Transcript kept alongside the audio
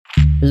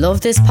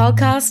Love this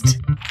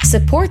podcast?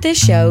 Support this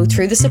show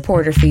through the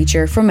supporter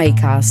feature from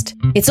Acast.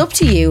 It's up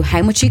to you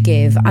how much you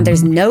give and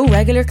there's no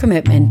regular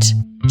commitment.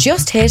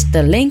 Just hit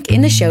the link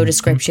in the show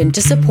description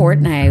to support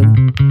now.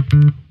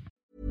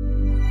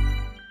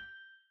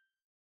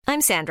 I'm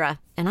Sandra,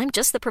 and I'm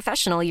just the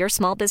professional your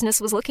small business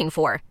was looking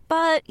for.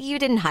 But you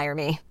didn't hire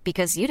me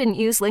because you didn't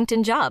use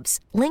LinkedIn Jobs.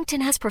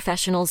 LinkedIn has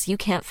professionals you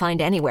can't find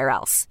anywhere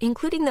else,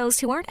 including those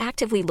who aren't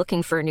actively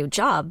looking for a new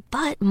job,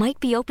 but might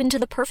be open to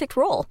the perfect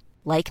role,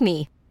 like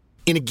me.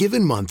 In a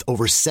given month,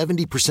 over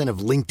 70% of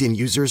LinkedIn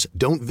users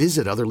don't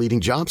visit other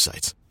leading job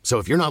sites. So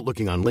if you're not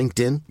looking on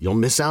LinkedIn, you'll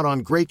miss out on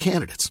great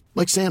candidates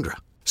like Sandra.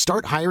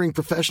 Start hiring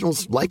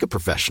professionals like a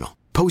professional.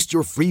 Post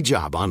your free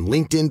job on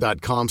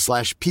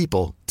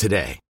linkedin.com/people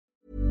today.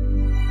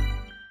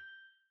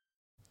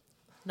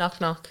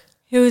 Knock, knock.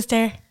 Who's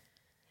there?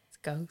 It's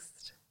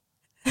Ghost.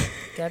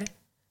 Get it?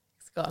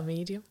 It's got a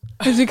medium.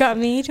 Has he got a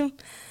medium?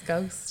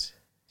 Ghost.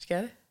 Did you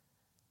get it?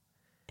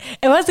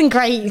 It wasn't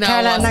great. No,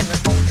 Carla, it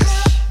wasn't.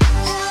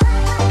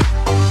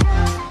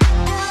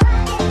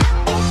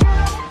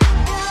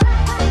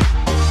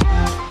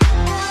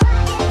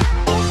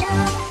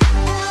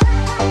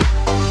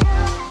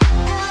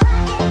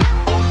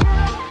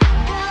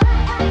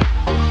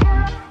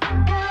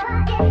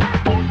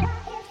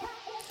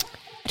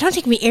 I don't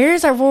think my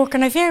ears are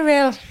working. I feel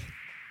real.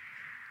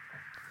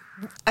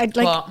 I'd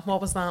like.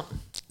 What was that?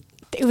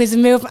 It was a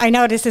move. I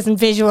know this isn't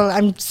visual.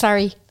 I'm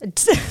sorry.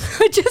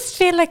 I just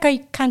feel like I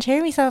can't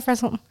hear myself or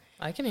something.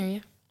 I can hear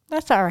you.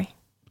 That's all right.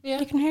 Yeah.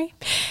 I can hear you.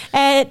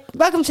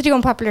 Welcome to the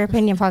Unpopular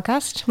Opinion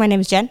podcast. My name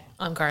is Jen.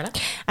 I'm Carla.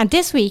 And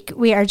this week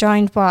we are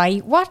joined by,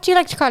 what do you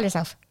like to call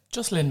yourself?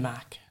 Just Lynn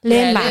Mac.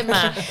 Lynn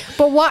Mac.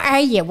 But what are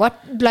you? What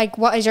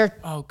is your...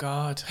 Oh,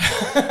 God.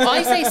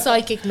 I say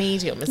psychic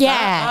medium. Is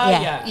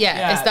Yeah. that?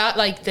 Is that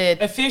like the...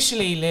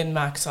 Officially Lynn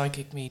Mac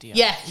Psychic Medium.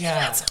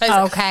 Yeah.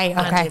 Okay.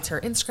 And it's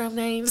her Instagram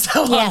name,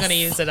 so I'm going to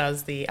use it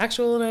as the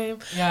actual name.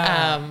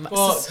 Yeah.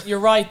 But you're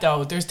right,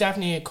 though. There's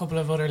definitely a couple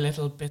of other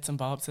little bits and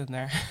bobs in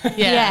there.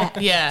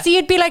 Yeah. So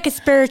you'd be like a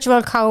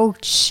spiritual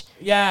coach.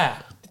 Yeah,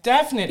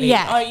 definitely.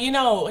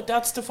 Yeah.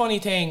 That's the funny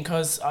thing,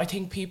 because I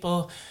think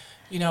people...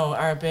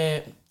 are a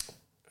bit,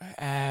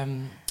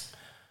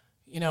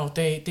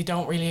 they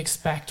don't really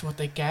expect what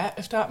they get,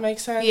 if that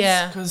makes sense.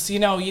 Yeah. Because,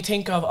 you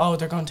think of, oh,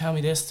 they're going to tell me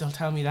this, they'll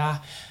tell me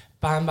that,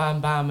 bam, bam,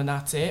 bam, and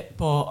that's it.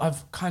 But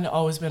I've kind of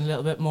always been a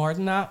little bit more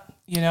than that,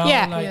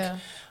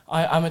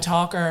 I'm a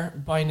talker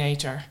by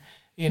nature,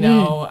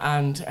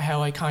 and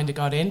how I kind of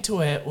got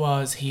into it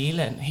was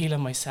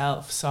healing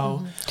myself.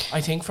 So I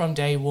think from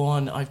day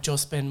one, I've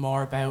just been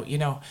more about,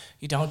 I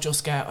don't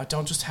just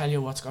tell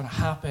you what's going to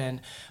happen,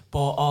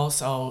 but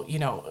also,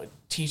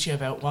 teach you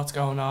about what's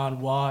going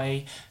on,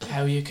 why,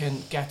 how you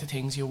can get the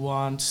things you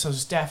want. So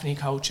there's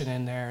definitely coaching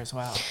in there as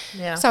well.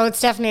 Yeah. So it's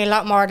definitely a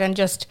lot more than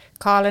just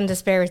calling the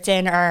spirits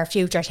in or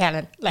future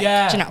telling.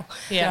 Yeah.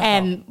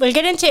 We'll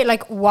get into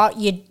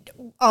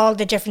all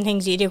the different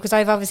things you do, because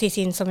I've obviously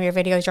seen some of your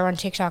videos. You're on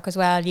TikTok as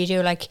well. You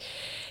do like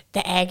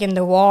the egg in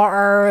the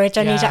water, which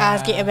I need to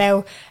ask you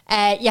about.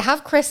 You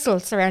have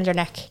crystals around your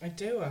neck. I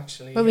do,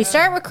 actually. Well, we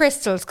start with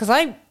crystals, because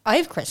I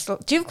have crystals.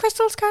 Do you have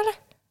crystals, Carla?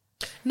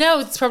 No,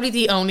 it's probably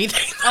the only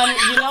thing.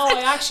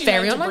 I actually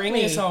Very meant to bring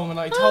unlike these me. home and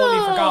I totally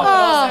forgot. But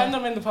I'll send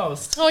them in the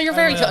post. Oh, you're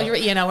very close.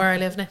 You know where I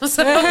live now.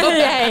 So.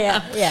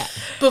 Yeah.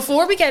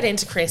 Before we get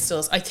into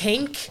crystals, I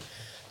think,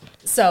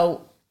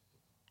 so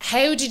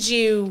how did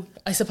you,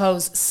 I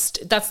suppose,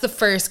 that's the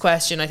first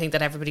question I think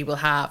that everybody will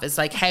have, is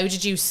like, how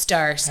did you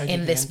start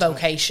in this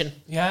vocation?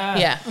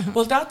 Yeah.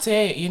 Well, that's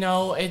it.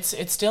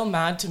 It's still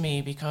mad to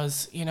me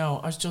because,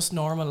 I was just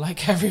normal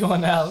like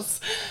everyone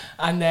else.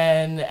 And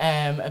then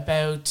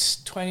about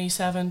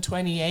 27,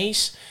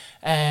 28,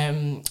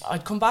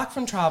 I'd come back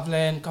from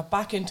traveling, got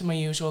back into my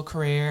usual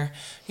career.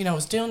 I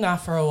was doing that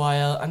for a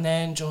while, and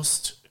then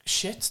just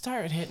shit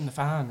started hitting the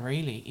fan,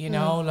 really.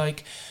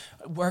 Like,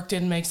 work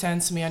didn't make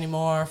sense to me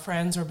anymore.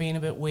 Friends were being a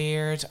bit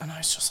weird, and I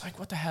was just like,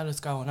 what the hell is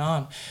going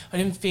on? I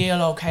didn't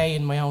feel okay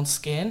in my own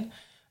skin.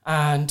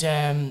 And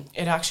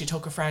it actually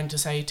took a friend to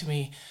say to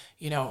me,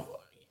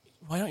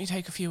 why don't you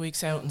take a few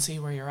weeks out and see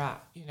where you're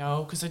at?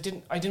 Because I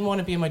didn't want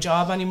to be in my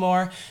job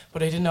anymore,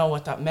 but I didn't know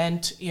what that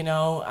meant,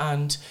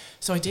 and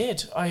so I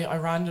did. I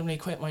randomly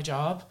quit my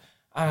job,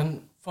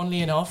 and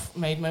funnily enough,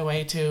 made my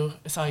way to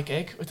a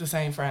psychic with the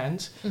same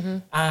friend.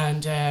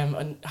 And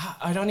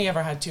I'd only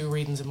ever had 2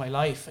 readings in my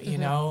life,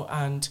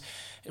 and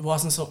it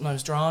wasn't something I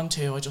was drawn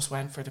to. I just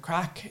went for the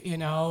crack,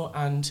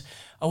 and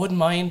I wouldn't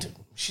mind.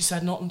 She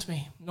said nothing to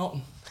me,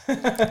 nothing.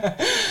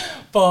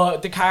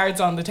 But the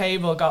cards on the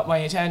table got my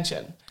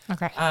attention.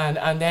 Okay.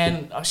 And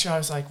then I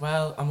was like,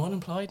 well, I'm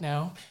unemployed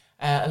now.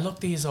 I looked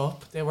these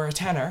up. They were a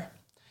tenner,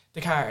 the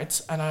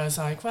cards. And I was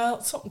like,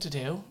 well, something to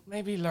do.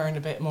 Maybe learn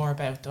a bit more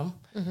about them.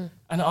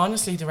 And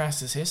honestly, the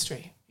rest is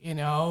history.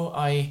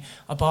 I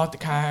bought the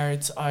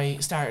cards. I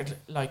started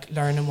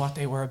learning what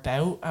they were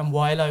about. And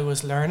while I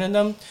was learning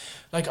them,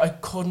 I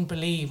couldn't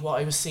believe what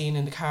I was seeing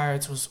in the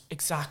cards was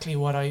exactly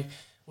what I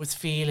was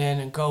feeling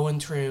and going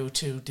through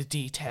to the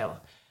detail.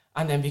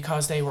 And then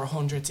because they were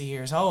hundreds of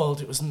years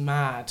old, it was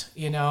mad,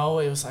 you know?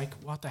 It was like,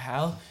 what the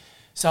hell?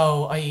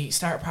 So I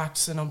started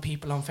practicing on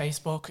people on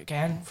Facebook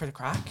again for the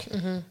crack,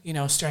 you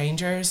know,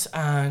 strangers.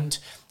 And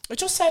I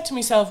just said to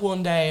myself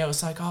one day, I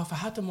was like, oh, if I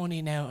had the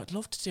money now, I'd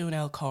love to do an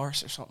L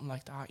course or something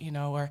like that, you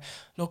know, or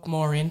look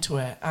more into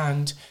it.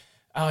 And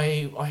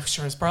I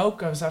sure was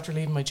broke. I was after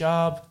leaving my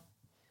job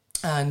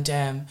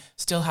and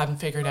still hadn't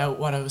figured out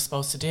what I was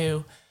supposed to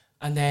do.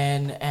 And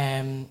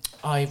then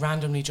I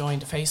randomly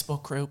joined a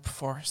Facebook group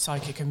for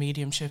psychic and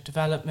mediumship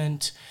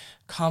development,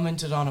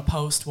 commented on a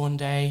post one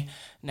day.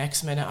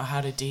 Next minute I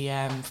had a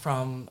DM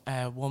from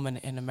a woman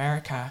in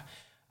America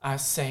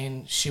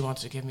saying she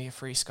wanted to give me a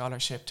free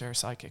scholarship to her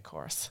psychic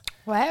course.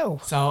 Wow.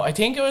 So I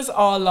think it was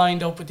all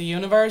lined up with the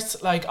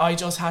universe. Like, I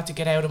just had to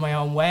get out of my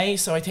own way.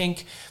 So I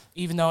think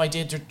even though I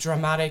did the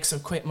dramatics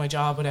of quitting my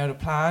job without a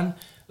plan,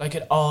 like,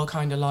 it all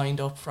kind of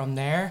lined up from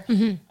there.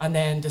 And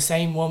then the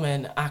same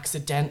woman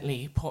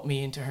accidentally put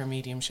me into her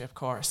mediumship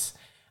course.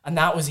 And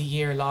that was a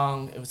year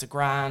long. It was a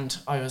grand.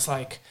 I was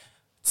like,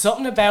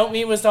 something about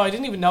me was, though, I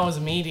didn't even know I was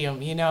a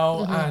medium, you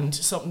know, and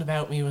something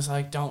about me was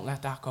like, don't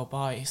let that go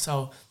by.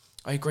 So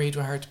I agreed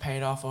with her to pay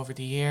it off over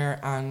the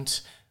year, and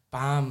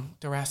bam,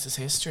 the rest is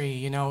history.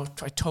 You know,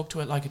 I took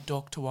to it like a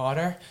duck to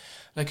water.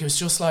 Like, it was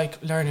just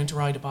like learning to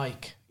ride a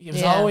bike. It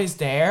was always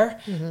there,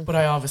 but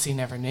I obviously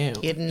never knew.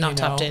 You'd not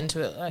tapped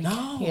into it. Like,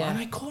 no, and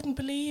I couldn't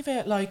believe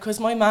it. Like, because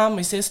my mum,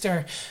 my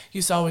sister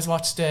used to always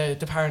watch the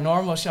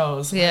paranormal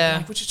shows. Yeah.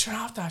 Like, would you turn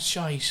off that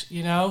shite,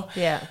 you know?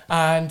 Yeah.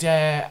 And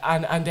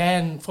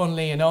then,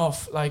 funnily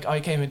enough, like, I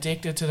came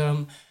addicted to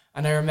them.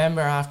 And I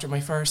remember after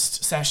my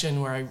first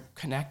session where I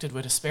connected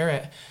with a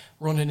spirit,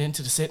 running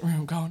into the sitting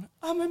room going,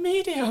 I'm a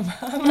medium,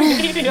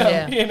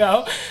 you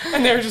know?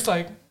 And they were just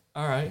like,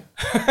 all right.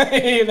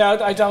 You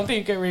know, I don't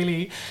think it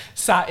really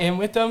sat in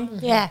with them.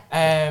 Yeah.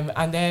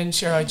 And then,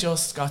 sure, I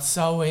just got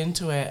so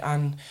into it.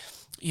 And,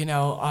 you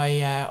know,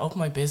 I opened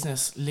my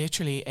business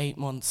literally 8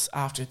 months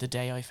after the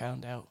day I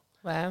found out.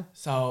 Wow.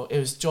 So it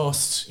was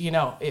just, you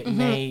know, it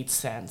made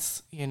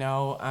sense, you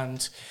know,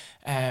 and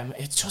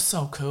it's just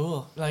so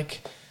cool. Like,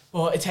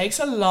 but it takes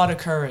a lot of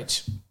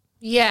courage.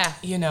 Yeah.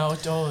 You know,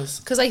 it does.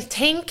 Because I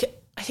think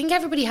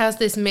everybody has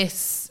this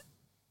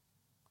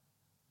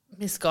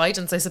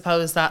misguidance, I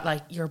suppose, that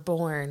like you're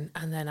born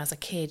and then as a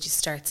kid you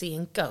start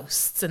seeing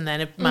ghosts and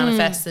then it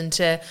manifests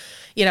into,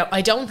 you know,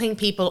 I don't think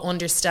people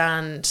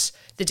understand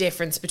the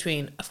difference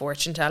between a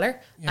fortune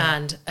teller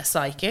and a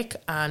psychic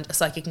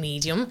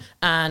medium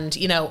and,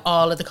 you know,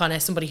 all of the kind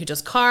of somebody who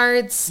does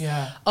cards,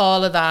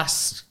 all of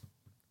that,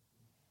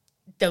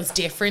 those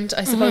different,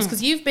 I suppose,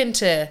 because you've been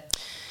to...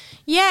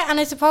 Yeah, and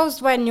I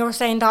suppose when you're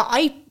saying that,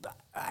 I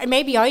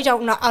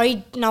don't know.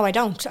 I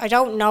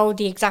don't know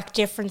the exact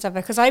difference of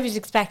it, because I was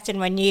expecting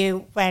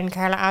when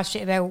Carla asked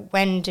you about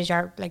when did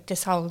your, like,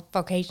 this whole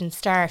vocation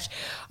start,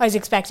 I was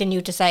expecting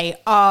you to say,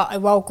 oh, I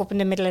woke up in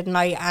the middle of the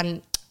night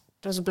and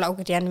there was a bloke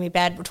at the end of my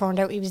bed, but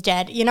turned out he was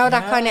dead. You know,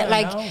 that kind of,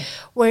 like,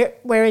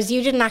 whereas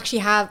you didn't actually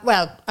have,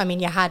 well, I mean,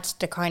 you had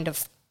the kind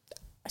of,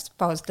 I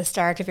suppose, the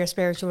start of your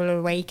spiritual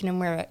awakening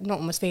where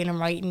nothing was feeling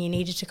right and you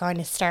needed to kind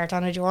of start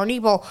on a journey,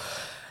 but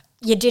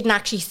you didn't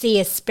actually see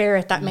a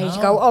spirit that made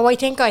you go, oh, I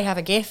think I have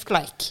a gift,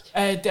 like.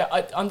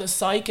 On the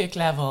psychic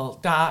level,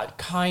 that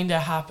kind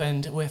of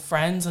happened with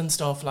friends and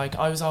stuff. Like,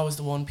 I was always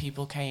the one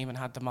people came and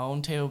had to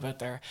moan to about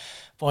their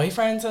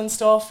boyfriends and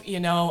stuff, you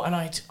know, and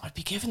I'd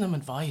be giving them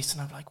advice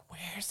and I'm like,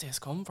 where's this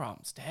come from?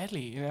 It's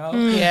deadly, you know?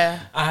 Yeah.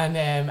 And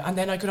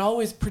then I could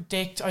always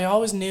predict, I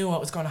always knew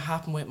what was going to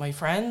happen with my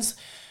friends.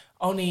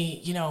 Only,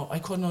 you know, I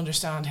couldn't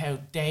understand how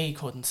they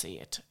couldn't see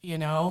it, you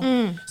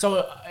know?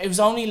 So it was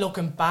only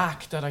looking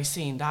back that I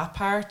seen that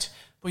part.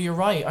 But you're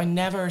right, I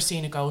never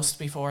seen a ghost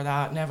before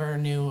that, never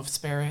knew of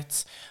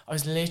spirits. I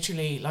was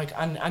literally like,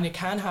 and it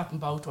can happen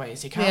both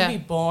ways. You can be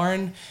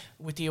born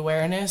with the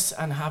awareness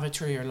and have it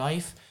through your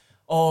life,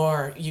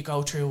 or you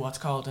go through what's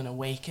called an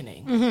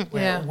awakening,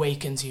 where it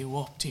awakens you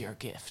up to your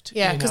gift.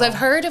 Yeah, because I've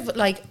heard of,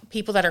 like,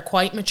 people that are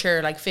quite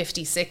mature, like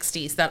 50s,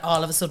 60s, that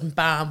all of a sudden,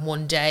 bam,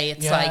 one day,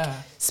 it's like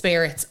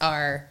spirits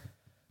are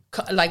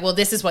like, well,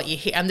 this is what you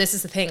hear. And this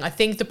is the thing. I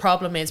think the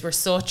problem is we're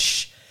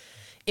such...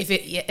 If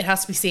it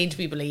has to be seen to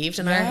be believed,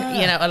 and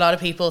you know, a lot of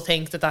people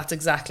think that that's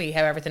exactly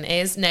how everything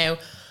is. Now,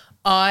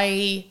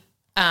 I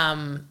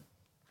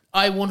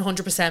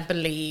 100%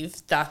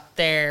 believe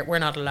that we're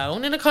not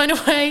alone in a kind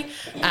of way.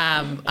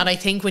 And I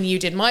think when you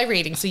did my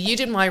reading, so you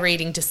did my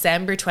reading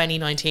December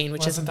 2019,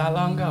 which isn't that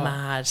long ago?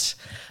 Mad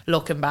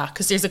looking back,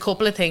 because there's a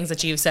couple of things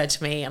that you've said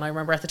to me, and I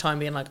remember at the time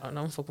being like, I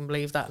don't fucking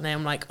believe that. Now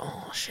I'm like,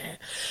 oh shit.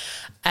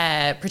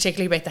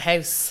 Particularly about the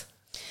house.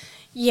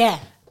 Yeah.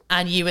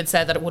 And you had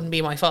said that it wouldn't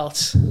be my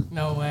fault.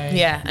 No way.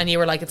 Yeah. And you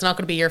were like, it's not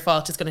going to be your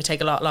fault. It's going to take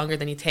a lot longer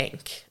than you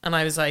think. And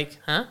I was like,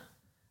 huh?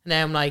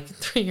 Now I'm like,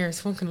 3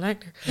 years fucking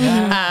later.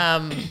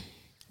 Yeah.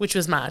 Which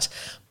was mad.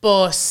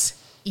 But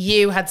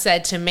you had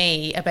said to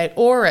me about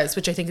auras,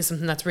 which I think is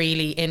something that's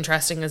really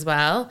interesting as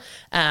well,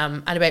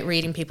 and about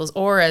reading people's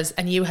auras.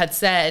 And you had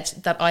said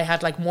that I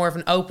had like more of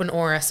an open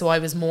aura, so I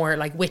was more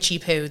like witchy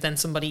poo than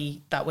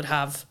somebody that would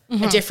have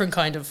a different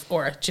kind of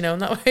aura. Do you know in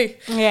that way?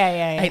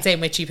 Yeah. I hate saying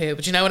witchy poo,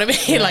 but you know what I mean?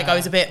 Yeah. Like I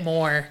was a bit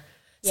more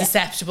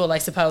susceptible, I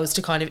suppose,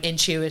 to kind of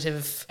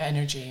intuitive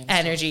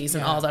energies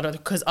and all that other,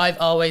 because I've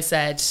always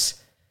said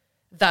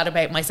that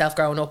about myself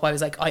growing up. I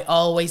was like, I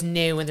always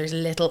knew when there's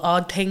little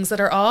odd things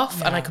that are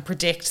off and I could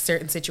predict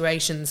certain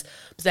situations,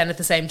 but then at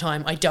the same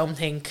time I don't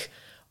think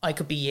I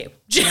could be you.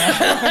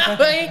 That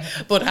way?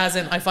 But as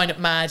in, I find it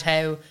mad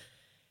how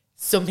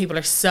some people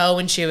are so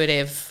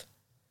intuitive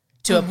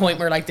to a point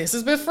where like, this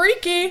is a bit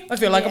freaky, I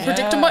feel like I'm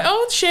predicting my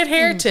own shit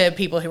here, to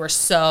people who are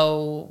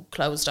so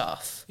closed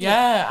off.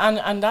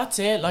 And that's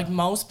it. Like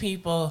most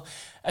people,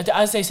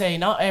 as they say,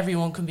 not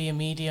everyone can be a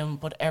medium,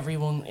 but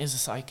everyone is a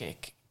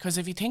psychic. Because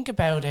if you think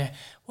about it,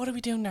 what are we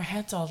doing in our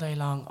heads all day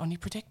long? Only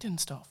predicting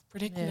stuff.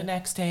 Predicting the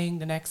next thing,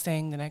 the next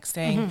thing, the next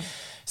thing.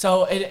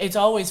 So it's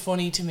always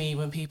funny to me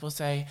when people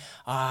say,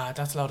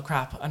 that's a load of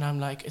crap. And I'm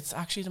like, it's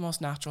actually the most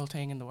natural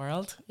thing in the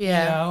world.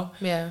 Yeah. You know?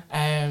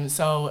 Yeah.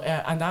 So,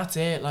 and that's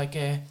it. Like,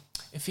 it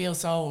feels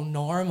so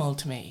normal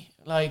to me.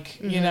 Like,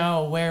 you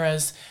know,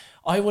 whereas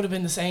I would have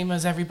been the same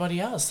as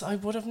everybody else. I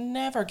would have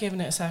never given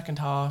it a second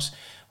thought.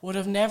 Would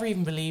have never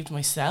even believed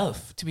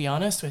myself, to be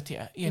honest with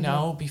you, you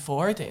know,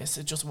 before this.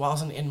 It just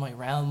wasn't in my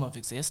realm of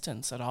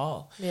existence at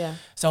all. Yeah.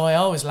 So I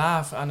always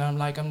laugh and I'm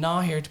like, I'm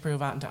not here to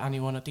prove anything to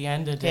anyone at the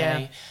end of the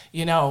day,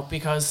 you know,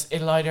 because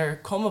it'll either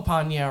come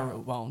upon you or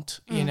it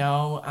won't, you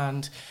know,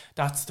 and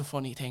that's the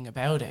funny thing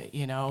about it,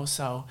 you know.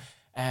 So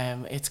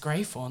it's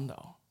great fun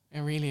though.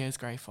 It really is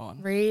great fun.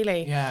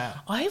 Really? Yeah.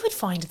 I would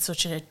find it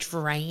such a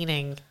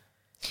draining.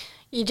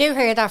 You do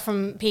hear that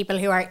from people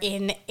who are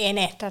in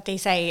it, that they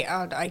say,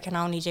 oh, I can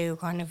only do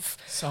kind of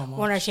so much.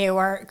 One or two.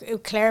 Or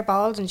Claire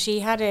Baldwin,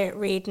 she had a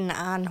reading,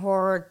 and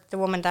the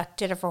woman that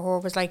did it for her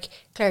was like,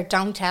 Claire,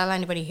 don't tell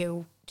anybody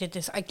who did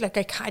this. I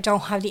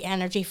don't have the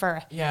energy for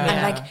it. Yeah.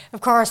 And like,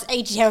 of course,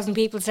 80,000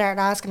 people started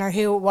asking her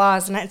who it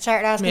was, and I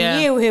started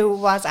asking you who it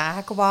was.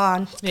 Go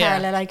on,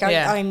 Carla. Like,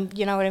 I'm,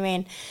 you know what I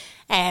mean?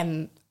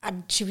 And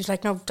she was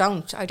like, no,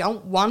 don't. I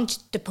don't want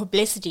the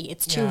publicity.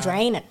 It's too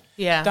draining.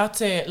 Yeah. That's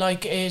it.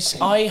 Like,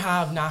 I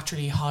have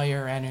naturally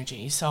higher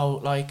energy. So,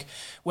 like,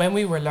 when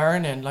we were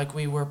learning, like,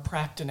 we were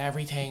prepped and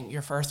everything,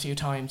 your first few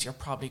times, you're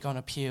probably going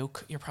to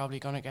puke. You're probably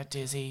going to get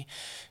dizzy.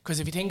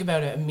 Because if you think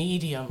about it, a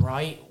medium,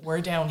 right?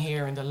 We're down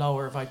here in the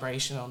lower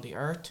vibration on the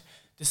earth.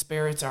 The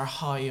spirits are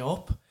high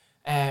up.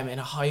 In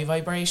a high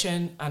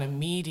vibration, and a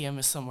medium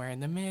is somewhere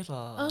in the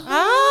middle.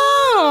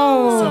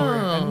 So we're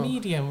a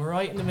medium, we're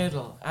right in the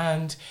middle.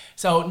 And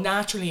so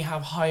naturally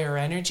have higher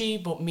energy,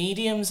 but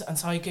mediums and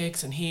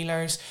psychics and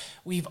healers,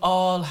 we've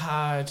all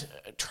had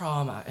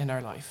trauma in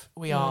our life.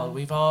 We've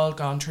all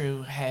gone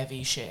through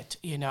heavy shit,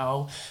 you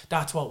know.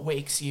 That's what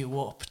wakes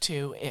you up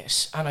to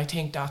it. And I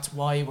think that's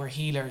why we're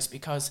healers,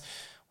 because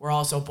we're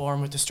also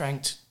born with the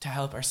strength to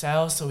help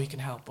ourselves so we can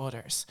help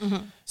others.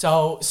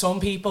 So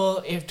some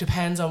people, it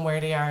depends on where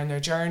they are in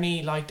their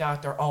journey, like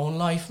that, their own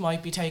life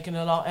might be taking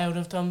a lot out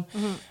of them.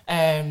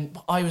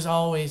 I was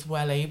always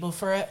well able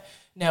for it.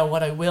 Now,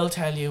 what I will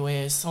tell you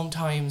is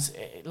sometimes,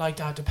 like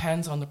that,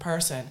 depends on the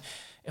person.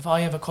 If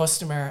I have a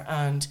customer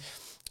and,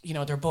 you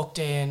know, they're booked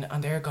in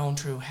and they're going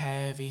through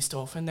heavy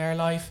stuff in their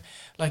life,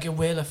 like, it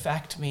will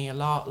affect me a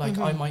lot. Like,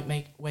 I might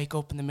wake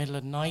up in the middle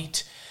of the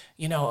night.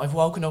 You know, I've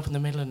woken up in the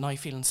middle of the night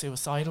feeling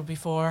suicidal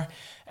before,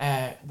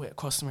 with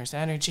customers'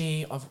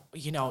 energy. I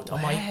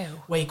might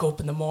wake up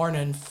in the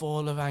morning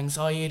full of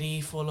anxiety,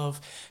 full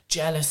of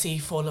jealousy,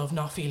 full of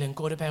not feeling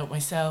good about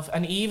myself.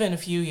 And even a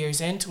few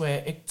years into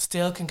it, it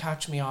still can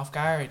catch me off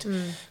guard.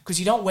 Because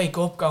you don't wake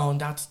up going,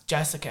 that's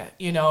Jessica,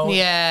 you know.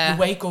 Yeah. You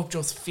wake up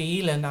just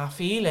feeling that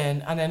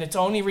feeling. And then it's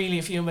only really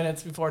a few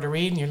minutes before the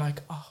reading, you're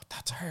like, oh,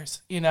 that's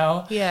hers, you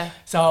know. Yeah.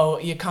 So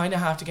you kind of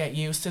have to get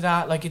used to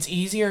that. Like, it's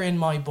easier in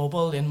my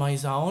bubble, in my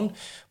zone,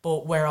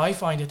 but where I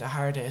find it the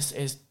hardest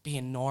is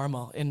being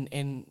normal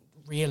in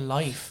real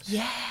life.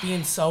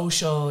 Being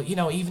social, you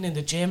know. Even in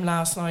the gym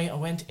last night, I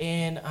went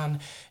in and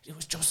it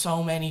was just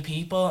so many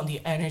people and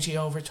the energy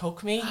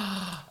overtook me.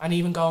 And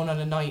even going on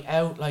a night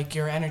out, like,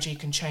 your energy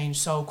can change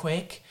so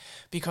quick,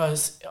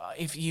 because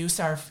if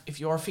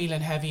you're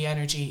feeling heavy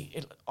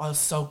energy, I'll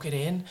soak it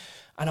in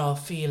and I'll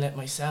feel it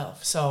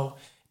myself. So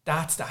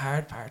that's the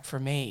hard part for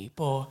me.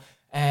 But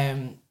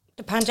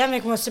the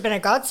pandemic must have been a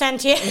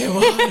godsend to you. It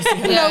was,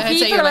 Yeah,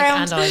 people so you're like,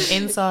 around. and I'm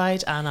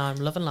inside and I'm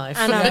loving life.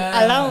 And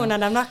I'm alone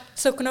and I'm not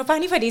sucking up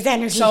anybody's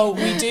energy. So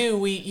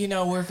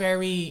we're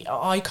very,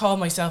 I call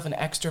myself an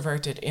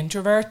extroverted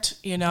introvert,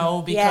 you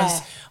know,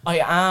 because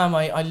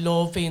I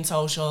love being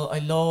social. I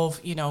love,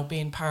 you know,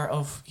 being part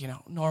of, you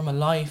know, normal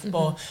life,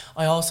 but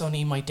I also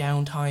need my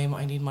downtime.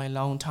 I need my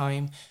alone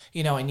time.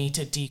 You know, I need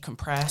to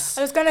decompress.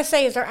 I was going to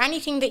say, is there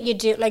anything that you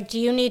do, like, do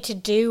you need to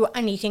do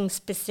anything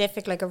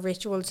specific, like a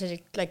ritual to,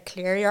 like, like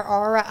clear your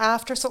aura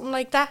after something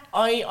like that?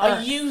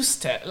 I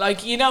used to,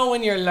 like, you know,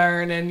 when you're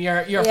learning,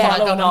 you're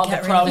following all the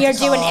protocols. You're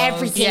doing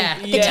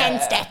everything, the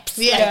 10 steps.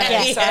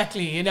 Yeah,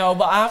 exactly. You know,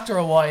 but after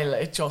a while,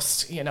 it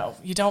just, you know,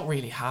 you don't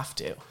really have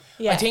to.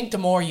 I think the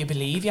more you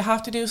believe you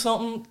have to do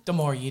something, the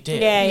more you do.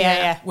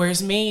 Yeah.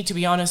 Whereas me, to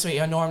be honest with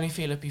you, I normally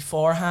feel it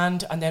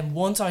beforehand, and then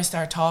once I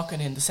start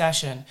talking in the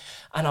session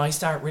and I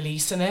start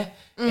releasing it,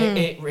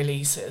 it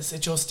releases. It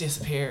just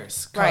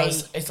disappears.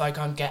 Because it's like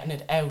I'm getting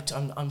it out.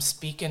 I'm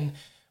speaking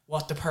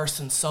what the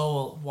person's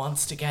soul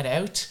wants to get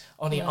out,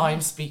 only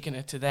I'm speaking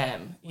it to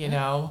them, you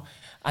know?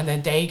 And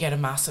then they get a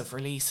massive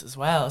release as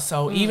well.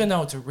 So even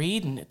though it's a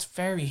reading, it's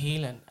very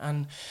healing.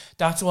 And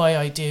that's why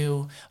I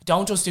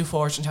don't just do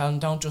fortune telling,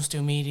 don't just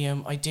do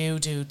medium. I do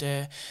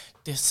the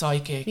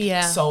psychic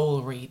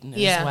soul reading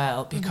as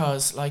well.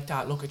 Because like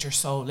that, look at your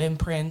soul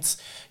imprints.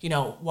 You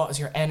know, what is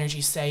your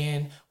energy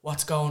saying?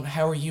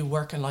 How are you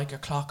working like a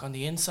clock on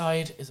the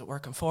inside? Is it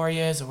working for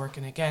you? Is it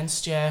working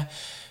against you?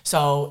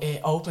 So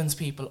it opens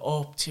people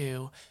up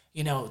to,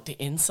 you know, the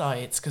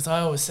insides. Because I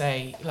always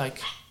say,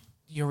 like,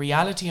 your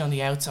reality on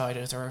the outside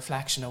is a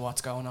reflection of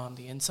what's going on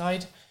the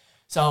inside.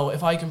 So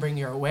if I can bring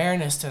your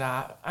awareness to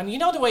that, and you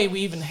know the way we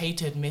even hate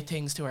to admit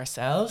things to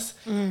ourselves.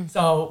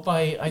 So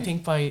I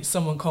think by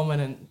someone coming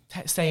and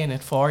saying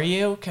it for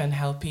you can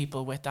help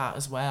people with that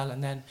as well,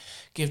 and then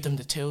give them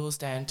the tools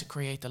then to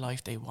create the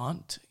life they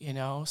want, you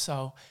know.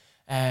 So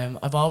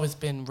I've always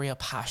been real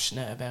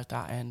passionate about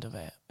that end of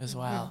it as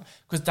well,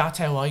 because that's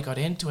how I got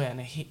into it, and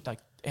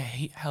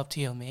it helped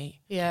heal me.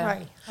 Yeah.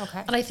 Right.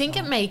 Okay. And I think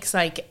it makes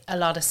like a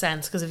lot of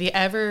sense, because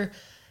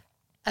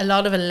a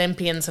lot of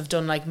Olympians have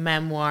done like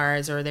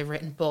memoirs or they've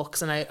written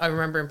books. And I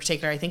remember in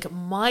particular, I think it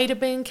might have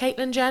been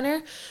Caitlyn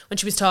Jenner when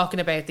she was talking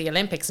about the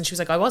Olympics, and she was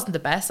like, I wasn't the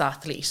best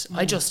athlete.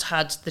 I just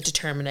had the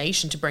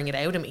determination to bring it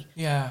out of me.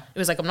 Yeah. It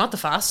was like, I'm not the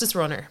fastest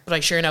runner, but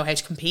I sure know how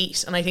to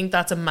compete. And I think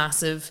that's a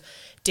massive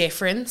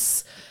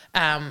difference.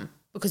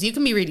 Because you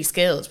can be really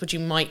skilled, but you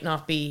might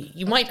not be,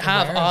 you might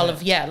have all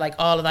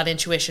of that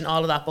intuition,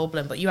 all of that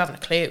bubbling, but you haven't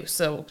a clue.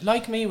 So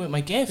like me with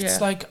my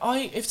gifts, like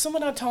if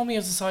someone had told me I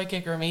was a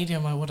psychic or a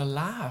medium, I would have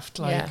laughed.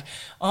 Like,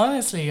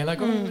 honestly, like,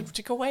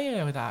 to go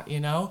away with that, you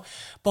know?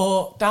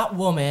 But that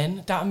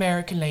woman, that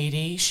American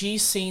lady,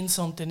 she's seen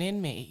something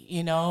in me,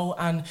 you know?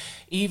 And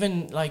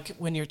even like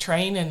when you're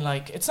training,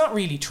 like, it's not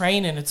really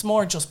training, it's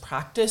more just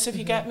practice, if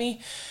you get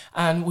me.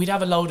 And we'd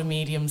have a load of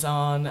mediums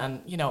on,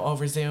 and, you know,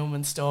 over Zoom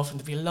and stuff, and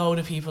there'd be a load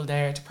of people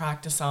there to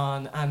practice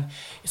on, and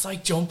it's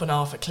like jumping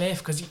off a cliff,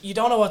 because you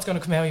don't know what's going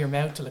to come out of your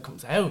mouth till it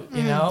comes out,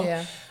 you know?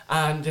 Yeah.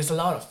 And there's a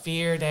lot of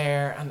fear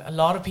there, and a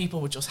lot of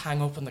people would just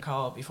hang up on the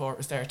call before it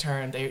was their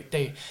turn.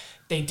 They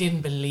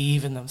didn't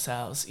believe in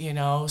themselves, you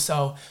know?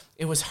 So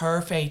it was her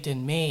faith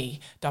in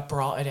me that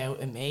brought it out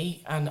in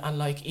me. And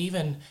like,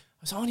 even, I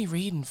was only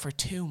reading for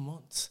 2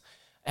 months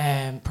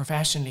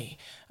professionally,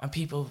 and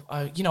people,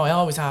 you know, I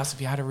always ask if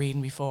you had a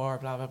reading before,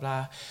 blah, blah,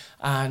 blah,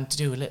 and to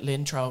do a little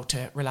intro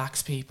to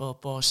relax people.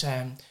 But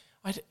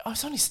I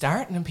was only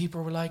starting, and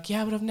people were like,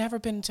 yeah, but I've never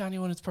been to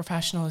anyone as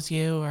professional as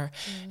you or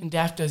in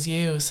depth as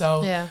you.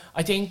 So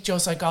I think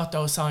just I got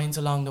those signs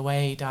along the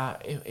way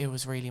that it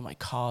was really my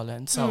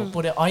calling. So,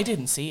 but I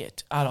didn't see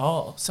it at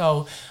all.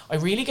 So I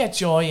really get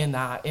joy in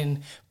that,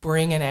 in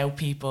bringing out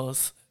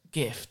people's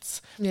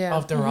gifts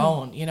of their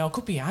own, you know. It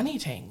could be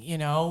anything, you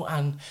know,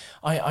 and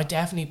I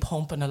definitely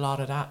pumping a lot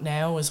of that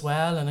now as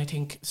well, and I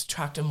think it's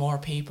attracting more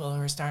people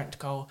who are starting to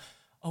go,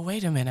 oh,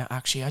 wait a minute,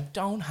 actually, I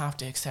don't have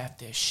to accept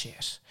this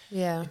shit.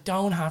 I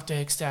don't have to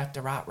accept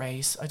the rat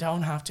race. I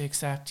don't have to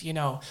accept, you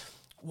know,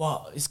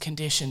 what is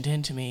conditioned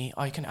into me.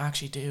 I can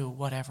actually do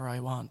whatever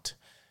I want,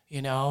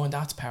 you know, and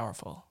that's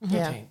powerful. I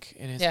think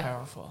it is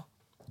powerful.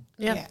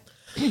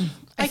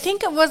 I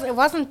think it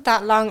wasn't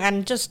that long,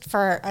 and just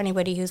for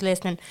anybody who's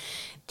listening,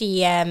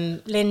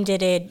 the Lynn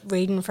did a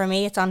reading for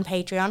me. It's on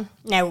Patreon.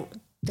 Now,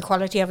 the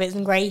quality of it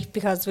isn't great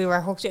because we were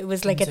hooked. It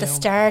was like at the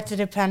start of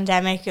the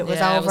pandemic. It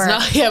was over.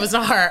 It was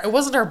not her. It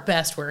wasn't her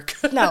best work.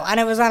 No, and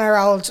it was on our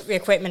old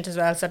equipment as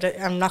well. So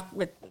I'm not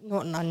with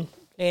nothing on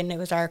Lynn. It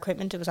was our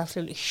equipment. It was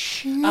absolutely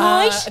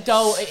nice.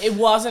 Though it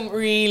wasn't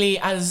really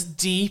as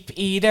deep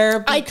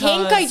either. I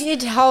think I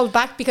did hold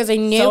back because I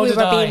knew we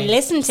were being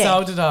listened to.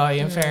 So did I,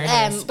 in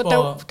fairness. But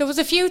there was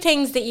a few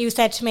things that you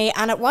said to me,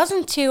 and it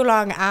wasn't too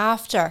long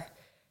after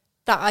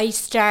that I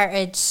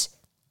started,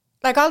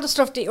 like, all the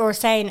stuff that you were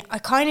saying, I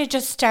kind of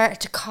just started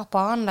to cop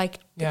on, like,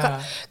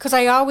 because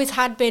I always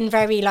had been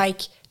very,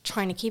 like,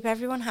 trying to keep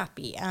everyone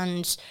happy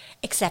and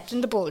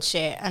accepting the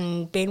bullshit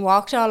and being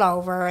walked all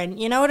over, and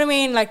you know what I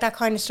mean, like that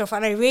kind of stuff.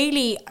 And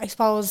I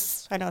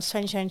suppose I know it's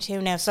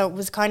 2022 now, so it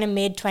was kind of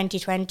mid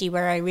 2020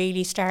 where I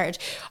really started.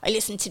 I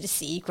listened to The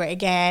Secret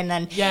again,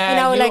 and you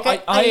know, like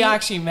I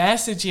actually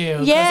messaged you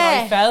because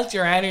I felt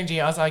your energy.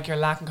 I was like, you're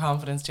lacking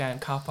confidence, Jen,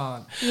 cop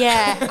on.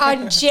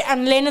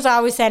 And Lynn is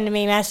always sending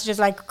me messages,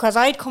 like, because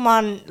I'd come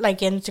on like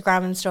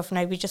Instagram and stuff, and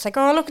I'd be just like,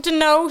 oh, look at the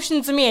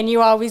notions of me, and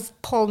you always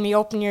pull me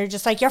up, and you're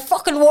just like, you're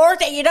fucking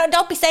worth it. You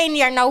don't be saying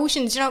your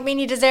notions, you know what I mean,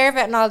 you deserve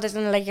it and all this,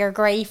 and like, you're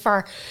great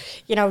for,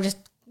 you know, just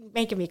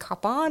making me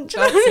cop on.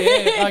 That's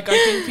it. Like, I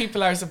think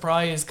people are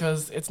surprised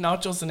because it's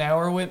not just an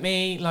hour with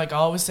me. Like, I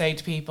always say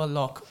to people,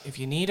 look, if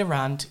you need a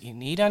rant, you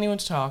need anyone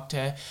to talk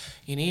to,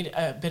 you need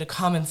a bit of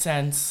common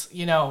sense,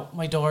 you know,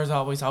 my door is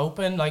always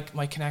open. Like,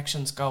 my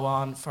connections go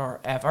on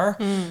forever.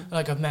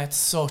 Like, I've met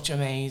such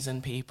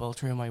amazing people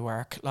through my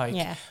work. Like,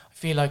 I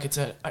feel like it's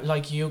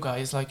like you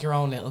guys, like your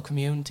own little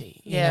community,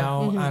 you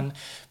know, and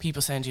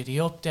people send you the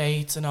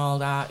updates and all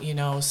that, you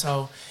know,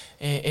 so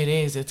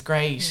it's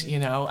great, you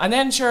know. And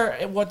then sure,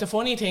 what the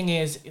funny thing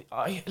is,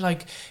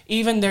 like,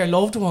 even their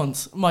loved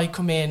ones might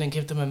come in and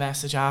give them a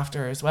message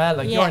after as well.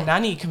 Like, your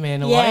nanny came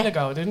in a while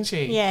ago, didn't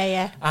she?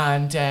 Yeah.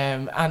 And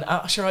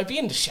sure, I'd be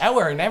in the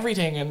shower and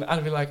everything, and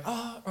I'd be like,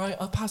 oh, right,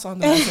 I'll pass on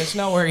the message,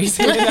 no worries,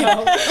 you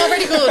know.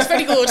 Oh,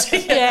 very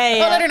good.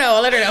 Yeah.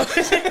 I'll let her know.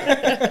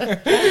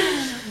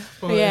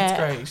 But it's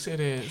great, it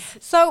is.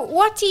 So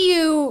what do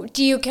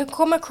you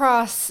come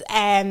across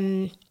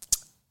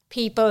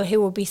people who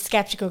will be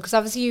skeptical? Because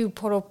obviously you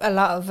put up a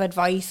lot of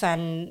advice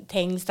and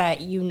things that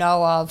you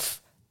know of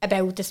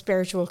about the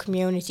spiritual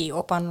community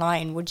up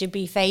online. Would you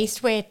be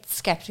faced with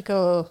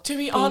skeptical To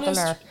be people?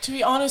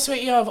 honest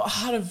with you, I've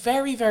had a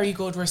very, very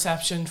good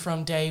reception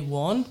from day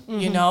one.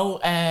 You know,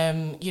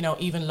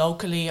 even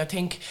locally, I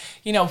think,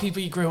 you know,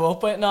 people you grew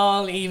up with and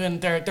all,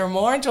 even they're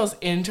more just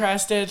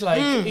interested.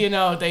 Like, you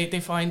know, they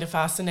find it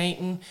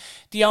fascinating.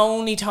 The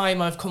only time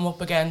I've come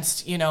up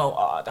against, you know,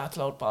 oh, that's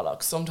load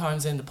bollocks,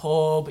 sometimes in the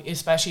pub,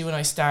 especially when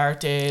I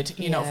started,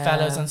 you know,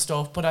 fellas and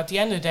stuff. But at the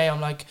end of the day, I'm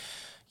like,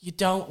 you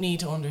don't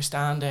need to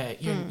understand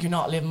it. You're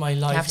not living my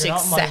life. You're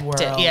not my world.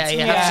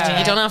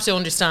 You don't have to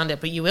understand it,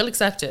 but you will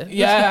accept it.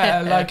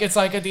 Yeah, like, it's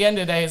like at the end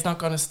of the day, it's not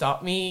going to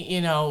stop me. You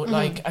know,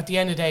 like at the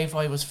end of the day, if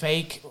I was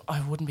fake, I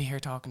wouldn't be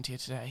here talking to you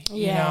today.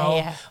 You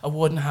know, I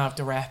wouldn't have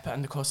the rep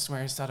and the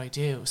customers that I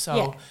do.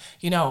 So,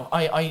 you know,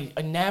 I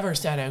never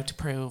set out to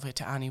prove it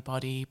to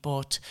anybody,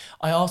 but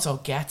I also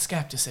get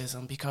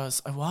skepticism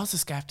because I was a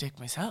skeptic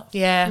myself.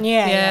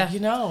 Yeah. You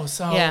know,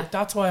 so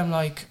that's why I'm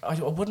like, I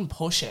wouldn't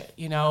push it,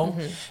 you know.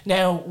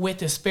 Now, with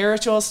the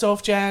spiritual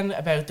stuff, Jen,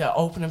 about the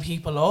opening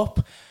people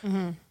up,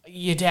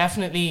 you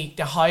definitely,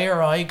 the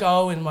higher I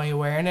go in my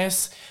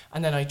awareness,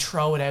 and then I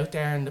throw it out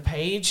there on the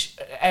page,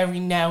 every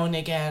now and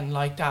again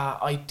like that,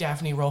 I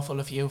definitely ruffle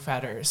a few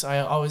feathers. I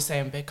always say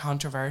I'm a bit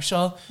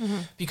controversial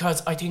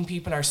because I think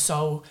people are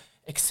so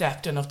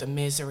accepting of the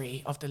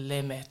misery, of the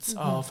limits,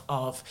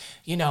 of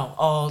you know,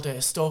 all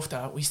the stuff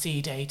that we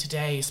see day to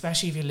day,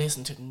 especially if you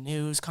listen to the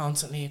news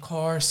constantly. Of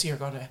course you're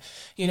gonna,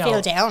 you know,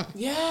 feel down.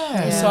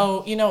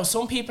 So, you know,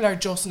 some people are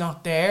just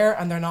not there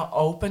and they're not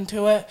open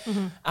to it.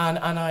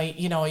 And I,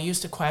 you know, I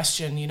used to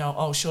question, you know,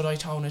 oh, should I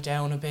tone it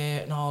down a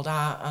bit and all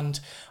that, and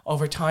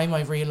over time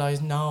I've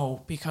realised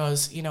no,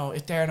 because, you know,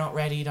 if they're not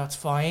ready, that's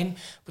fine,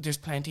 but there's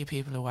plenty of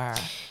people who are.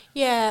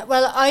 Yeah,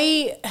 well,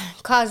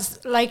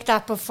 because like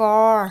that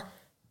before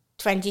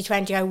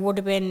 2020, I would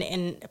have been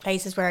in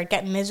places where I'd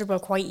get miserable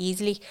quite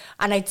easily.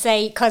 And I'd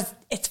say, because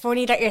it's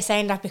funny that you're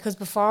saying that, because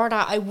before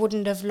that, I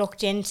wouldn't have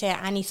looked into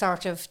any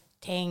sort of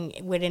thing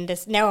within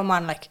this. Now I'm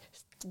on like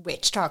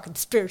witch talk and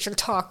spiritual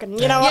talk, and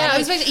you know. Yeah, I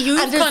was like,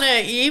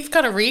 you've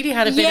kind of really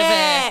had a bit of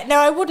a. No,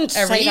 I wouldn't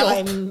say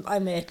that re-up.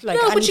 I'm a,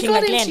 like, no, but you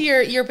got like into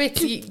Lynn. your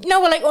bits.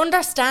 No, well, like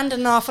understand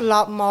an awful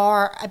lot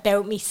more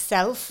about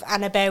myself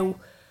and about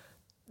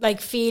like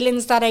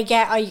feelings that I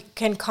get. I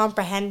can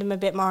comprehend them a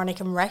bit more and I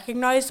can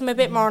recognise them a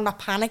bit more and not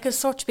panic as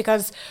such,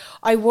 because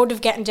I would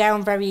have gotten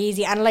down very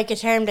easy. And like a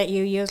term that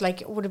you use,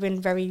 like, it would have been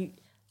very,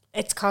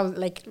 it's called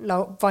like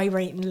low,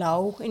 vibrating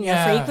low in your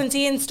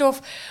frequency and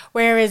stuff.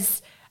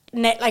 Whereas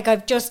like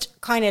I've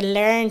just kind of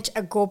learned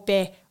a good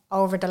bit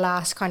over the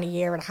last kind of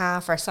year and a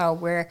half or so,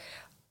 where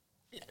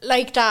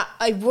like that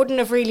I wouldn't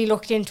have really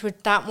looked into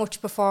it that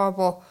much before,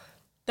 but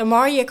the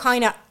more you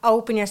kind of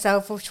open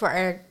yourself up to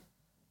it,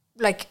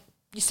 like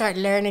you start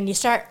learning, you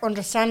start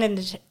understanding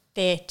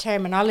the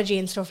terminology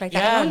and stuff like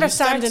that, and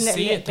understanding it a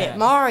little bit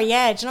more. Do you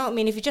know what I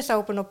mean? If you just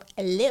open up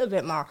a little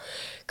bit more,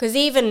 because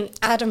even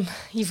Adam,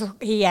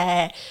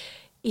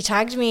 he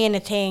tagged me in a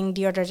thing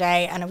the other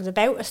day, and it was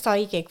about a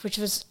psychic, which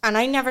was, and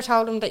I never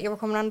told him that you were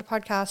coming on the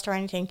podcast or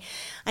anything,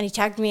 and he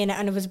tagged me in it,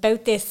 and it was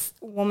about this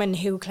woman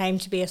who claimed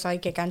to be a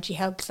psychic, and she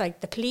helps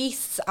like the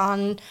police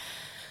on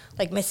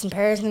like missing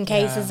person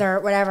cases or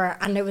whatever,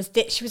 and it was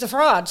she was a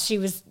fraud. She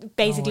was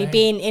basically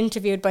being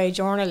interviewed by a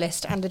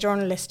journalist, and the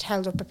journalist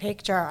held up a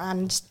picture,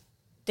 and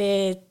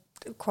the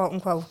quote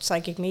unquote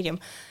psychic medium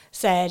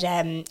said,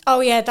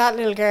 oh yeah, that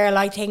little girl,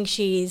 I think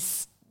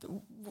she's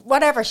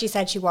whatever she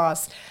said she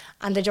was.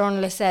 And the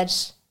journalist said,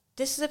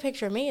 this is a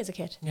picture of me as a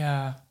kid.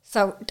 Yeah.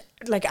 So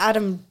like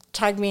Adam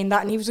tagged me in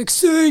that, and he was like,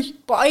 see,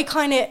 but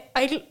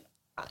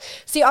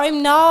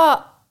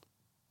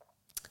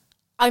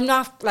I'm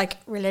not like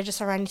religious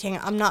or anything.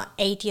 I'm not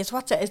atheist.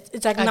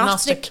 It's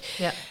agnostic.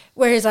 Yeah.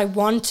 Whereas I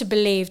want to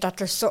believe that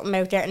there's something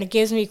out there, and it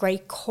gives me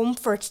great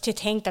comfort to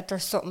think that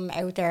there's something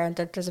out there and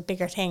that there's a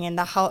bigger thing, and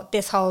that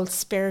this whole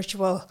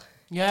spiritual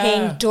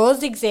thing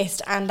does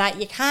exist, and that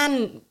you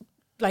can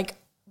like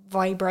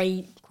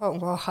vibrate, quote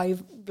unquote high,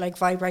 like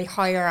vibrate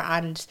higher,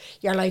 and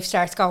your life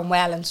starts going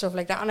well and stuff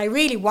like that. And I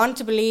really want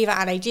to believe it,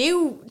 and I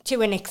do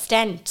to an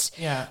extent.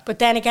 Yeah. But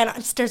then again,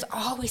 there's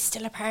always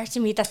still a part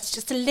of me that's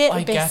just a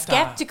little bit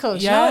skeptical.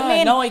 Yeah, you know what I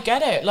mean? No, I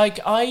get it. Like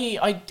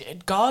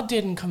God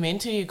didn't come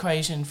into the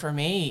equation for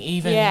me,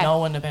 even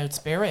knowing about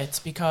spirits,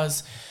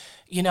 because,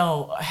 you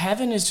know,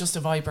 heaven is just a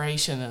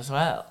vibration as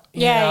well.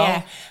 You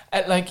know?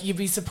 Like, you'd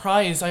be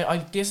surprised. I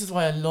this is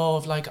why I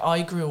love, like,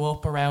 I grew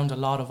up around a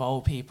lot of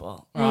old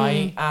people,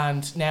 right?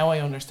 And now I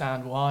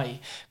understand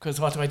why.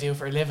 Because what do I do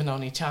for a living?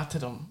 Only chat to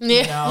them,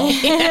 you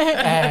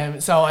know?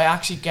 So I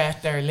actually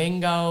get their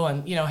lingo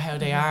and, you know, how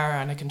they are,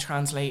 and I can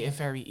translate it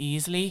very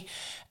easily.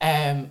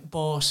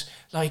 But,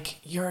 like,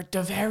 you're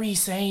the very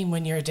same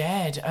when you're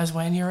dead as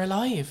when you're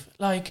alive.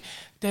 Like,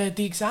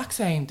 the exact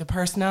same. The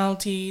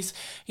personalities,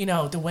 you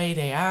know, the way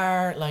they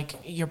are. Like,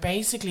 you're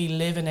basically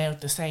living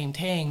out the same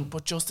thing,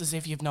 but just as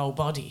if you've no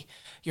body.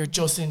 You're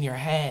just in your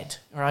head,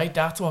 right?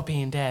 That's what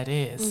being dead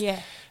is. Yeah.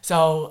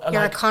 So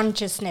you're like, a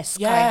consciousness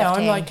yeah, kind of I'm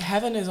thing. like,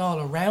 heaven is all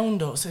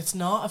around us. It's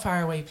not a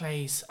faraway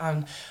place.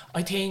 And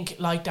I think,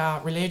 like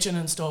that, religion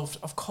and stuff,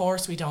 of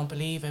course we don't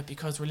believe it,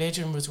 because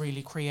religion was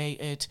really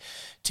created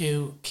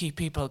to keep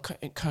people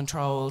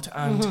controlled.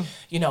 And,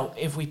 you know,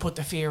 if we put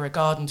the fear of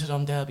God into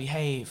them, they'll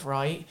behave,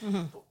 right?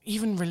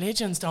 Even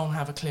religions don't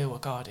have a clue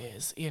what God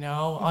is, you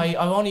know. I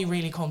only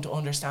really come to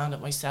understand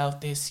it myself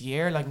this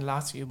year, like in the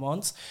last few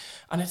months.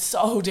 And it's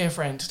so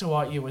different to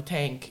what you would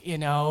think, you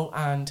know.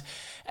 And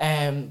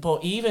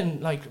but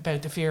even like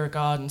about the fear of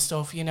God and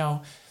stuff, you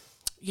know,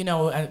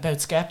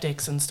 about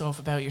skeptics and stuff,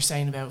 about you're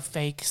saying about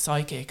fake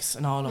psychics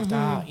and all of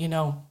that, you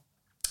know,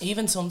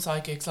 even some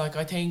psychics, like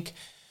I think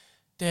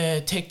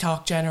the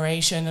TikTok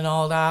generation and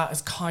all that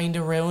has kind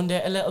of ruined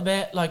it a little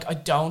bit. Like, I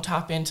don't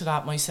tap into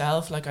that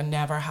myself. Like, I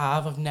never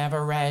have. I've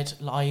never read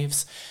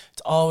lives.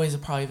 It's always a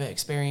private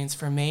experience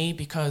for me,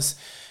 because,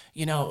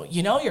 you know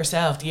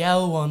yourself, the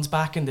L ones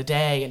back in the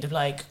day, and they're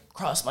like,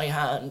 cross my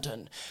hand,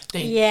 and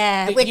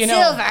they with you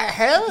know,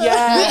 silver,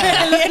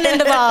 looking in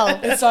the ball.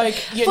 It's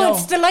like, you but know,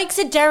 it's the likes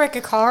of Derek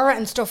Akara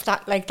and stuff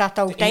that like that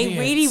though. They idiots.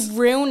 really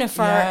ruin it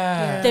for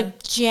the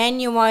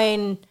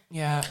genuine.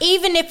 Yeah.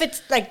 Even if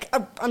it's like,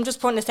 I'm just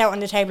putting this out on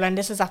the table, and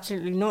this is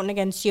absolutely nothing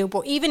against you,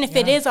 but even if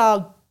it is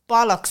all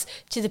bollocks,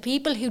 to the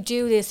people who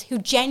do this, who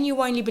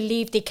genuinely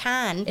believe they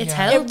can, It's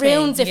it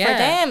ruins it for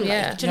them.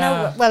 Yeah. Like, do you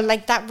know, well,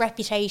 like that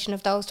reputation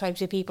of those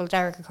types of people,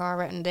 Derek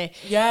Akara and the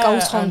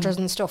ghost hunters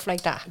and stuff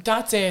like that.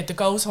 That's it. The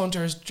ghost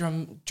hunters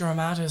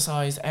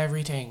dramatise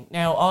everything.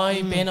 Now,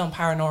 I've been on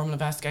paranormal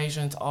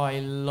investigations. I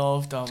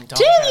love them. Don't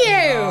get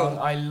me wrong.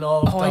 I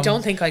love them. I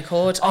don't think I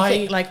could. I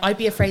think, like, I'd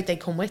be afraid they'd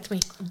come with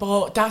me.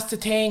 But that's the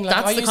thing. Like,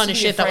 That's I the used kind to of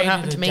be shit that would afraid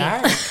happen of to the me.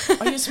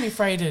 dark. I used to be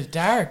afraid of the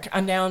dark,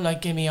 and now I'm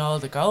like, give me all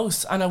the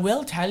ghosts. And I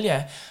will tell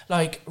you,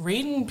 like,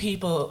 reading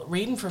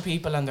for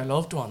people and their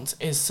loved ones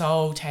is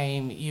so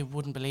tame, you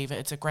wouldn't believe it.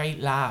 It's a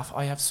great laugh.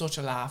 I have such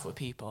a laugh with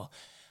people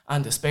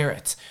and the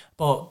spirits.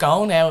 But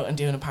going out and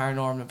doing a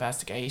paranormal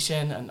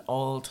investigation and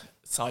old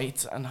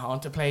sites and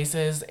haunted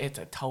places, it's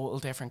a total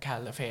different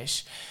kettle of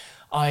fish.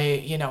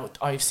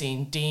 I've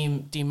seen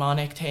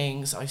demonic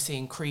things. I've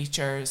seen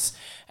creatures.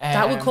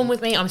 That would come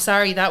with me. I'm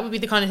sorry. That would be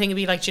the kind of thing to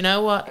be like, do you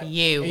know what?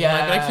 You. Yeah.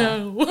 And I'd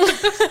be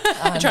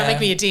like, no. Try to make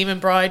me a demon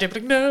bride. I'd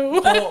be like,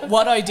 no. But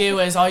what I do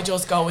is I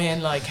just go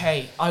in like,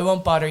 hey, I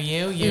won't bother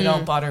you. You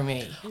don't bother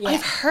me. Yeah.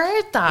 I've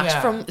heard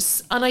that from,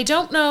 and I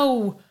don't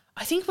know,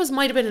 I think it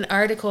might have been an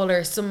article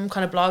or some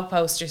kind of blog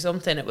post or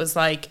something. It was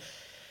like,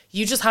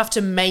 you just have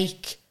to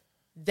make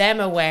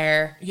them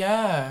aware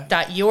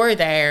that you're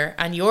there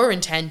and your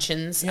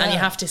intentions, and you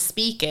have to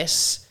speak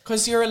it.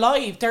 Because you're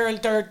alive.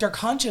 Their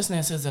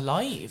consciousness is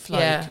alive,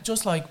 like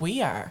just like we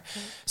are.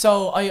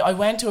 So I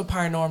went to a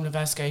paranormal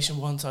investigation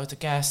once. I was a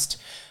guest,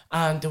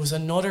 and there was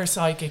another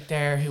psychic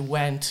there who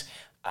went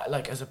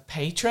like as a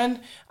patron,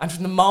 and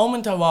from the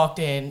moment I walked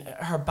in,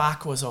 her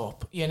back was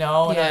up, you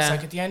know, and I was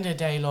like, at the end of the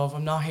day, love,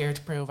 I'm not here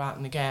to prove that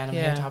and again, I'm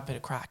here to have a bit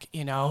of crack,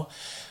 you know.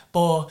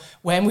 But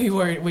when we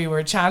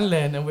were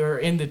channeling and we were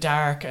in the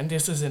dark, and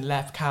this is in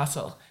Leap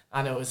Castle,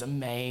 and it was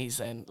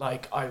amazing.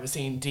 Like, I was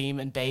seeing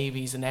demon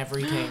babies and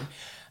everything.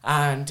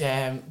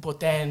 And but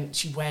then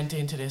she went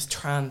into this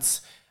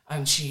trance,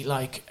 and she,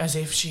 like, as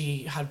if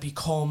she had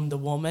become the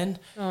woman.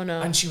 Oh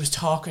no. And she was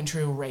talking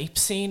through a rape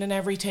scene and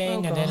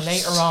everything. And then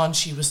later on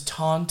she was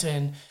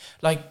taunting,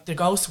 like, the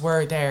ghosts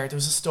were there. There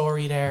was a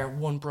story there,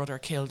 one brother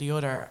killed the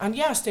other. And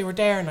yes, they were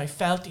there, and I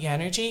felt the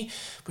energy,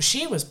 but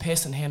she was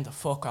pissing him the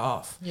fuck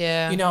off.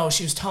 Yeah. You know,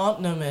 she was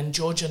taunting him and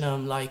judging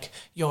him like,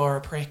 you're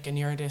a prick and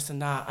you're this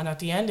and that. And at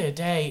the end of the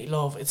day,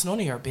 love, it's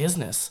none of your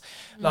business.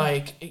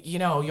 Like, you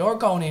know, you're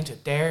going into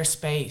their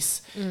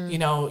space. You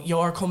know,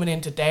 you're coming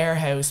into their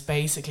house,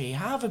 basically.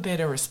 Have a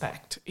bit of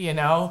respect, you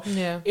know?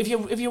 Yeah. If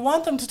you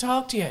want them to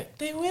talk to you,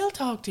 they will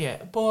talk to you.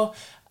 But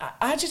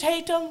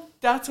agitate them,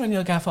 that's when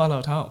you'll get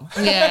followed home.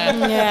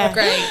 Yeah.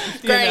 Great.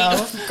 You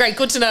know? Great.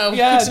 Good to know.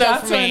 Yeah, good to know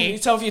that's for me.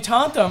 So if you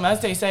taunt them, as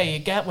they say, you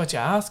get what you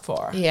ask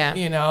for. Yeah.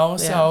 You know,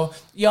 so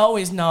you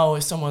always know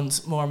if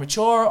someone's more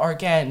mature or,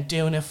 again,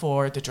 doing it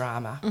for the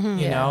drama,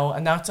 you know?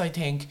 And that's, I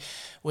think,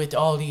 with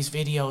all these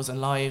videos and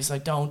lives. I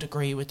don't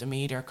agree with them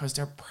either, because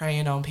they're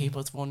preying on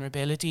people's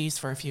vulnerabilities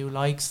for a few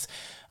likes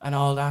and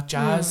all that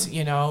jazz,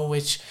 you know,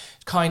 which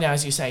kind of,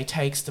 as you say,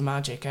 takes the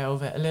magic out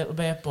of it a little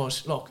bit.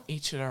 But look,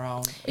 each to their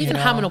own. Even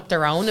hamming up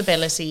their own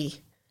ability.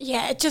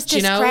 Yeah, it just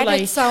Do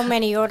discredits so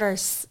many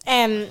others.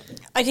 I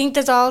think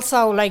there's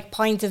also like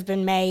points have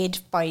been made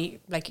by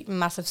like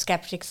massive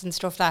skeptics and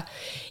stuff that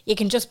you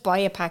can just buy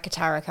a pack of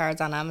tarot cards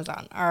on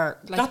Amazon, or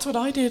like that's what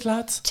I did,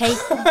 lads.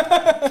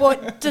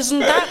 But does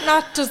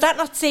that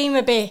not seem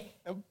a bit?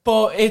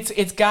 But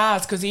it's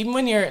gas, because even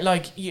when you're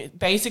like,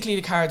 basically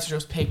the cards are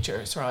just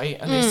pictures, right?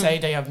 And they say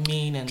they have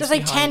meanings. Just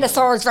like 10 of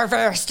swords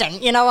reversed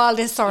and, you know, all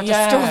this sort of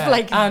stuff,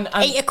 like and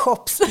 8 of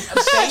cups.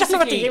 That's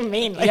what they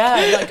mean. Like.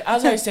 Yeah, like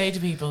as I say to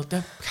people,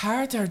 the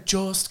cards are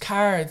just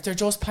cards. They're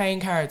just playing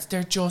cards.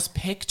 They're just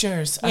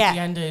pictures at the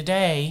end of the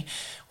day.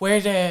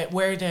 Where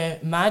the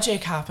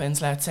magic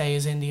happens, let's say,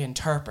 is in the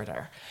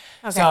interpreter.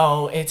 Okay.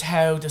 So it's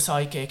how the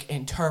psychic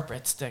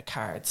interprets the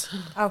cards.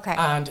 Okay.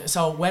 And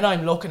so when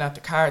I'm looking at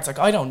the cards, like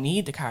I don't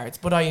need the cards,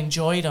 but I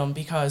enjoy them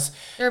because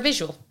they're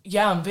visual.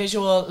 Yeah, I'm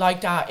visual like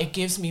that. It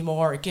gives me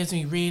more. It gives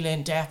me real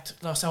in depth.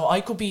 So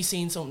I could be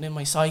seeing something in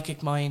my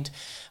psychic mind,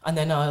 and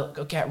then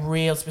I'll get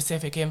real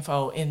specific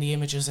info in the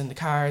images in the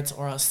cards,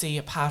 or I'll see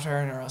a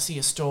pattern, or I'll see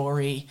a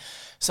story.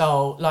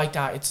 So like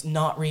that, it's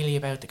not really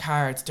about the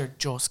cards; they're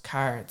just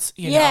cards,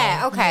 you know.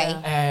 Yeah,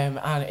 okay. And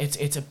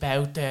it's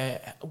about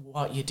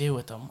what you do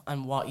with them,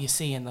 and what you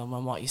see in them,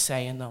 and what you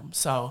say in them.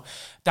 So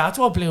that's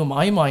what blew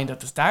my mind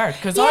at the start,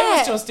 because I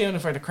was just doing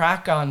it for the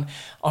crack on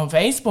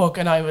Facebook,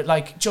 and I would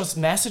like just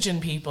messaging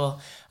people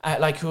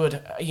like who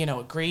had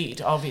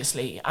agreed,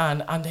 obviously,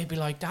 and they'd be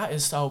like, "That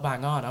is so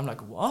bang on." I'm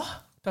like, "What?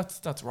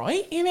 That's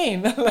right, you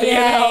mean?" Like,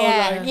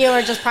 like, you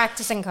were just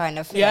practicing kind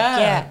of.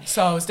 Yeah.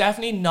 So it's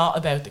definitely not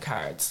about the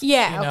cards.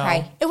 Yeah,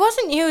 okay. It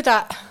wasn't you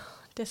that...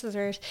 This is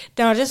weird.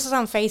 No, this was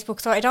on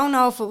Facebook, so I don't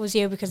know if it was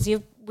you, because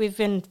we've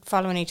been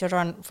following each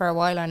other for a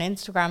while on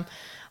Instagram.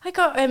 I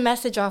got a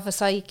message off a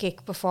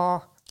psychic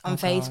before on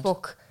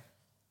Facebook. God.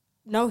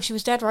 No, she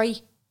was dead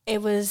right.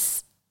 It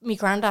was... Me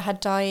granda had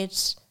died.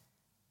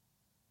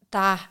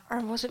 Or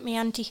was it me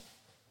auntie?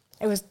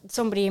 It was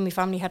somebody in my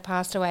family had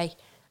passed away.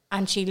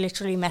 And she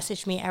literally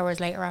messaged me hours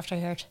later after I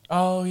heard.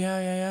 Oh,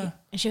 yeah.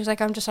 And she was like,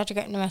 I'm just after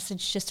getting a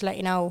message just to let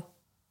you know.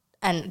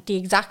 And the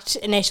exact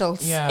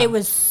initials. Yeah. It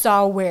was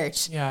so weird.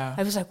 Yeah.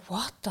 I was like,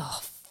 what the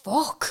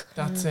fuck?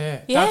 That's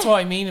it. Yeah. That's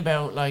what I mean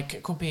about, like,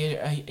 it could be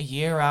a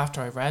year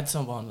after I've read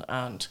someone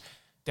and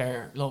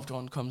their loved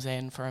one comes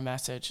in for a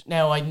message.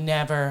 Now, I'd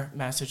never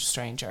message a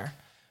stranger.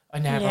 I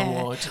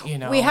never would, you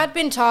know. We had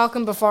been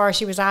talking before.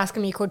 She was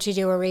asking me, could she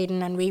do a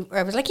reading? And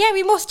I was like, yeah,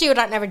 we must do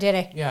that. Never did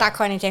it. Yeah. That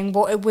kind of thing.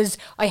 But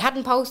I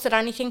hadn't posted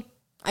anything.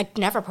 I'd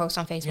never post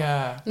on Facebook.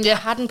 Yeah. I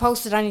hadn't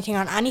posted anything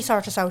on any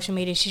sort of social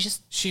media.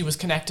 She was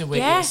connected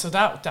with you. So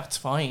that's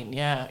fine.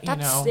 Yeah.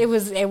 It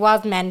was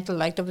mental.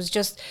 Like there was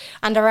just,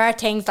 and there are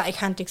things that I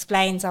can't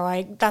explain.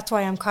 So that's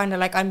why I'm kind of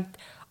like,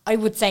 I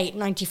would say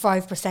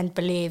 95%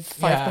 believe,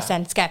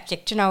 5%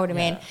 skeptic. Do you know what I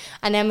mean?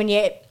 And then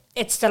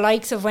it's the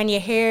likes of when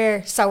you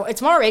hear, so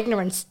it's more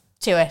ignorance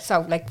to it.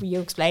 So like you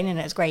explaining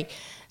it is great.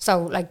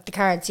 So like the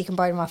cards, you can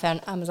buy them off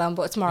on Amazon,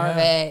 but it's more of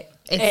a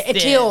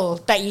tool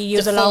that you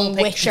use along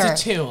with your...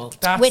 It's a tool.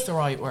 That's the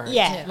right word.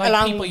 Yeah.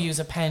 Like people use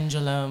a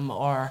pendulum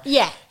or,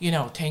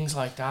 things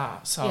like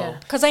that. So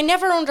because I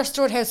never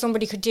understood how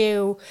somebody could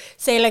do,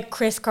 say like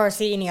Chris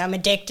Corsini, I'm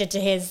addicted to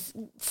his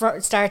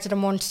start of the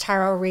month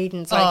tarot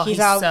readings. Like he's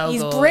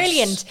good.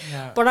 Brilliant.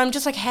 Yeah. But I'm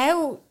just like,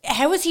 how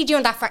is he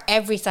doing that for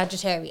every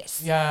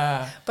Sagittarius?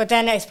 Yeah. But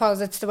then I suppose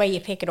it's the way you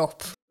pick it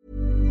up.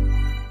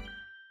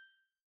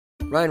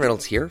 Ryan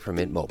Reynolds here from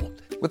Mint Mobile.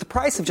 With the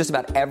price of just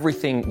about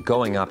everything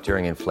going up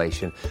during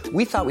inflation,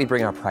 we thought we'd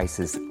bring our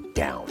prices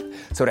down.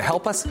 So to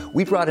help us,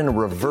 we brought in a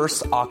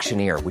reverse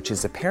auctioneer, which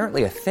is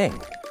apparently a thing.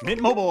 Mint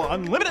Mobile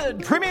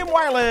Unlimited Premium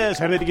Wireless.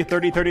 How to get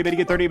 30, 30, bit to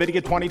get 30, bit to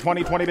get 20,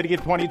 20, 20, bit to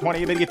get 20,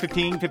 20, bit to get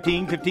 15,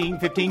 15, 15,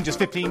 15, just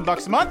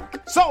 $15 a month?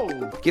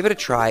 Sold! Give it a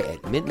try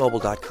at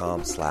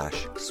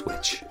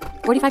mintmobile.com/switch.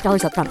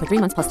 $45 up front for 3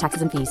 months plus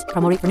taxes and fees.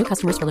 Promo rate for new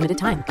customers for limited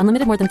time.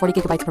 Unlimited more than 40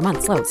 gigabytes per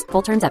month. Slows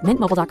full terms at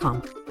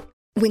mintmobile.com.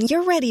 When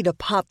you're ready to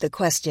pop the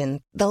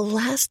question, the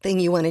last thing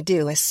you want to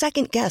do is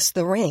second-guess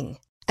the ring.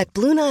 At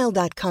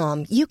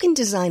BlueNile.com, you can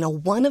design a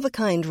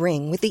one-of-a-kind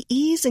ring with the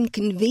ease and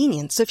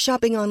convenience of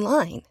shopping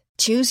online.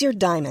 Choose your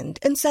diamond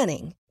and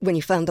setting. When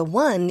you find the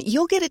one,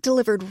 you'll get it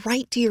delivered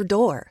right to your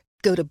door.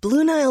 Go to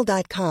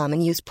BlueNile.com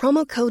and use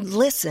promo code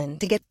LISTEN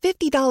to get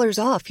 $50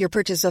 off your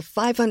purchase of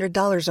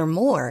 $500 or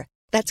more.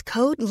 That's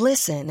code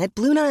LISTEN at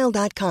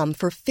BlueNile.com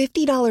for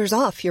 $50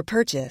 off your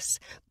purchase.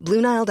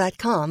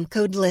 BlueNile.com,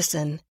 code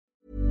LISTEN.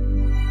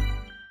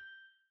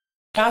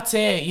 That's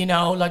it,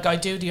 like I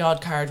do the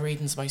odd card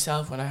readings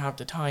myself when I have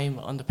the time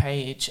on the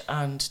page,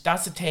 and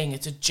that's the thing,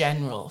 it's a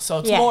general. So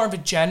it's more of a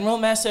general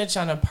message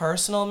than a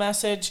personal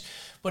message,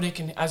 but it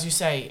can, as you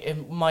say,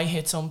 it might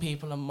hit some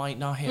people and might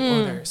not hit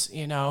others,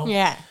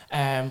 Yeah.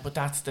 But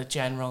that's the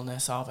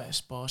generalness of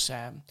it. But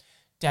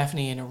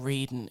definitely in a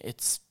reading,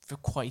 it's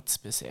quite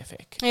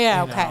specific.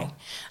 Yeah, you okay. know.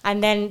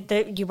 And then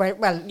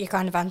you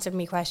kind of answered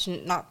me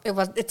question.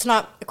 It's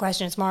not a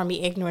question, it's more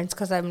me ignorance,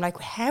 because I'm like,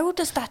 how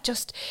does that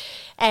just,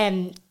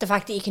 the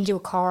fact that you can do a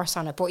course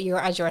on it, but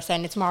as you were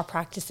saying, it's more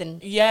practicing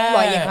what you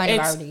kind of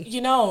already.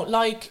 You know,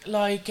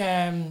 like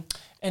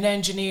an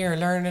engineer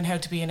learning how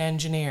to be an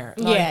engineer.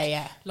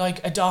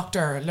 Like a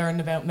doctor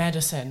learning about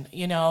medicine.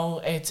 You know,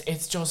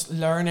 it's just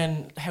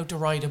learning how to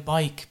ride a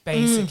bike,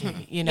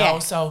 basically. You know,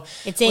 so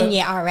it's in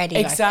you already.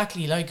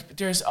 Exactly.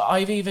 Like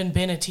I've even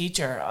been a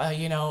teacher.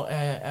 You know,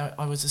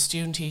 I was a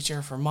student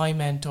teacher for my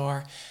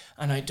mentor,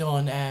 and I'd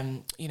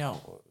done you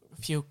know,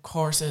 a few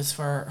courses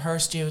for her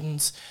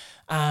students.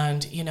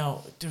 And, you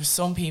know, there's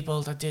some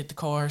people that did the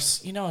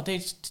course, you know,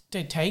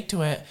 they'd take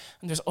to it,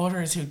 and there's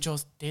others who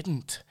just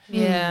didn't.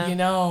 Yeah. You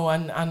know,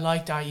 and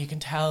like that, you can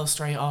tell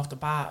straight off the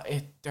bat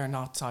they're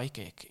not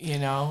psychic, you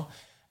know.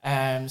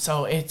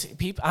 So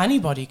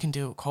anybody can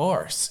do a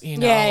course, you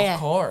know, of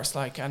course,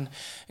 like, and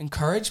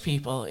encourage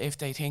people if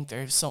they think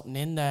there's something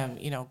in them,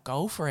 you know,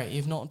 go for it.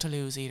 You've nothing to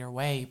lose either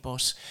way.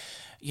 But,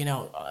 you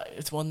know,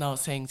 it's one of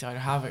those things, either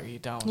have it or you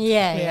don't.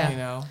 Yeah. You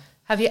know.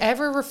 Have you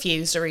ever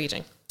refused a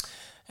reading?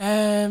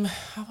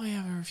 Have I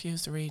ever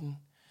refused a reading?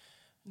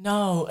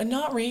 No,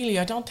 not really.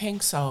 I don't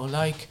think so.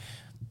 Like,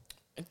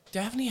 I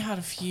definitely had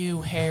a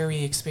few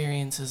hairy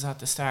experiences at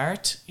the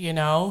start, you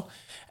know.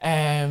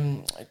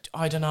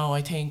 I don't know,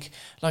 I think,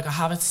 like, I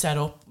have it set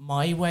up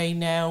my way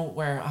now,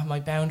 where I have my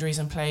boundaries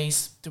in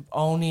place.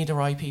 Only the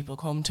right people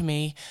come to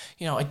me.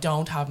 You know, I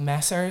don't have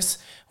messers,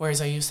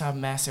 whereas I used to have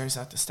messers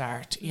at the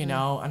start, you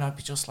know, and I'd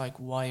be just like,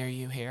 why are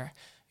you here?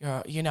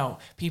 You know,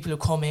 people who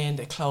come in,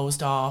 they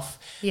closed off.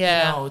 Yeah.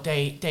 You know,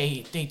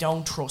 they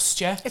don't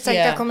trust you. It's like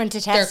they're coming to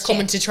test They're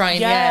coming to try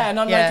and and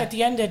I'm like, at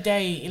the end of the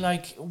day,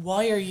 like,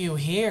 why are you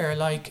here?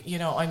 Like, you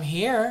know, I'm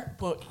here,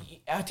 but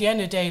at the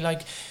end of the day,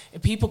 like,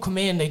 if people come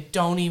in, they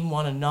don't even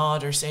want to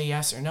nod or say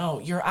yes or no.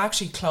 You're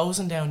actually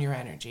closing down your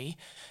energy.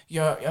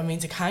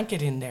 They can't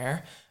get in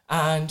there,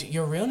 and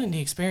you're ruining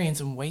the experience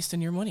and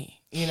wasting your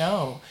money, you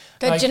know.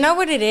 Do you know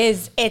what it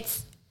is?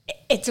 It's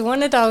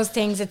one of those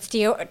things, it's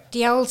the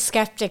old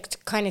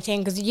skeptic kind of thing,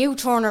 because you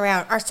turn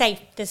around, or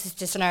say, this is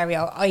the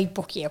scenario, I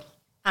book you,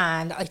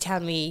 and I tell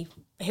me,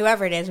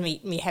 whoever it is,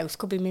 me house,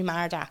 could be me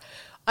mum or dad,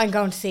 I'm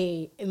going to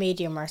see a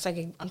medium or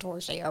psychic on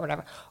Thursday or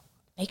whatever.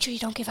 Make sure you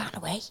don't give that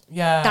away.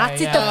 Yeah. That's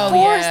it. The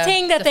first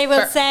thing that they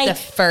will say. The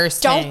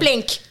first don't thing.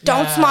 blink.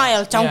 Don't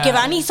smile. Don't give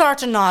any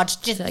sort of nod.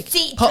 Just like,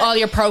 put all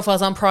your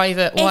profiles on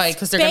private. Why?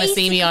 Because they're going to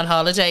see me on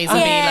holidays and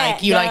be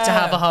like, you like to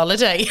have a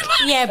holiday.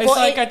 Yeah, but it's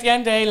like, at the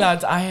end of the day,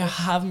 lads, I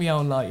have my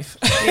own life.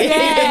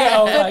 Yeah. You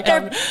know, like,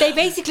 they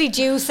basically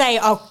do say,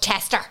 oh,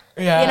 test her.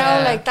 Yeah, you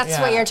know, like, that's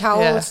what you're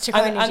told to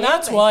kind of do. And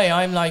that's why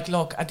I'm like,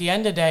 look, at the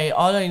end of the day,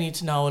 all I need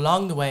to know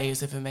along the way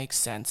is if it makes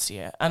sense to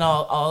you. And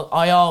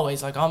I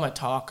always, like, I'm a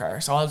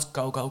talker, so I'll just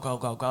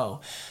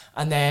go.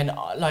 And then,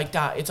 like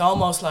that, it's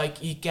almost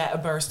like you get a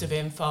burst of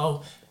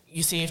info,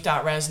 you see if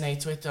that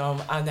resonates with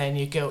them, and then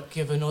you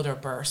give another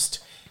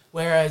burst.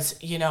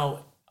 Whereas, you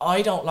know,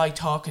 I don't like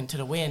talking to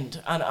the wind.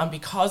 And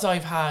because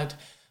I've had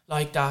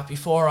like that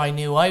before I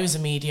knew I was a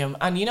medium,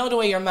 and you know the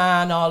way your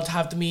man all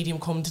have the medium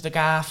come to the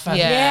gaff,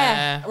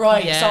 and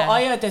so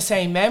I had the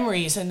same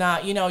memories, and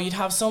that, you know, you'd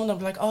have some of them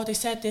like, oh, they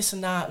said this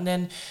and that, and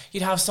then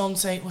you'd have some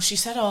say, well, she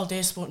said all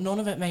this, but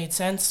none of it made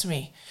sense to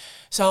me.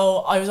 So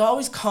I was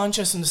always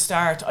conscious in the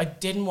start, I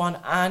didn't want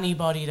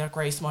anybody that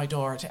graced my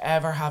door to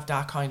ever have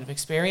that kind of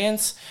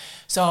experience.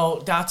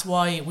 So that's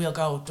why we'll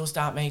go, does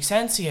that make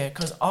sense to you?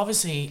 Because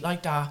obviously,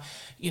 like that,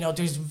 you know,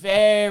 there's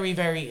very,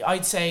 very,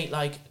 I'd say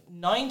like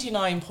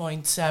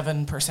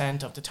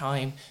 99.7% of the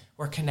time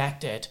we're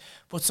connected.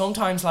 But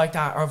sometimes like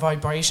that, our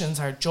vibrations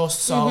are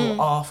just so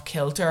off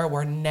kilter,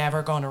 we're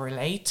never going to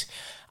relate.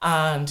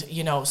 And,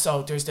 you know,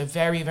 so there's the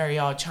very, very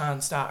odd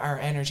chance that our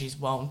energies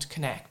won't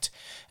connect.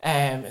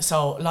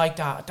 So like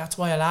that, that's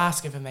why I'll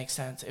ask if it makes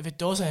sense. If it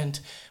doesn't,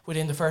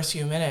 within the first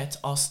few minutes,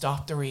 I'll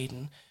stop the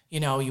reading.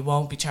 You know, you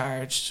won't be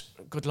charged.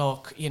 Good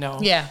luck, you know.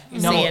 Yeah.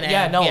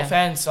 No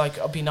offense. Like,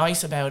 I'll be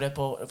nice about it,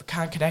 but if I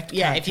can't connect,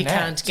 if you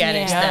can't get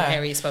it, then how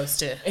are you supposed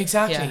to?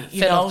 Exactly.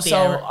 You know,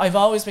 so I've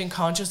always been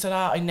conscious of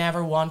that. I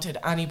never wanted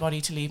anybody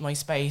to leave my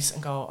space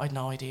and go, I had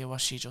no idea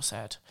what she just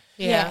said.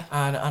 Yeah.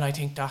 And I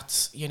think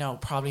that's, you know,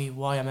 probably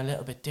why I'm a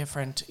little bit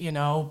different, you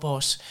know,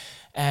 but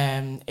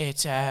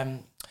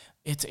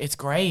it's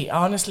great.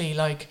 Honestly,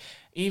 like,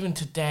 even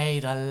today,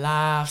 the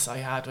laughs I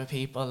had with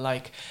people,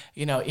 like,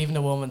 you know, even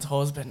a woman's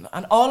husband,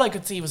 and all I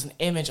could see was an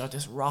image of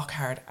this rock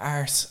hard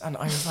arse, and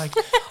I was like,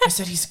 I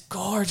said, he's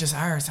gorgeous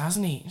arse,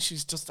 hasn't he? And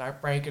she's just started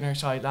breaking her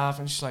side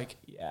laughing. She's like,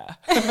 yeah.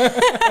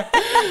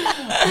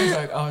 I was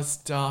like, oh,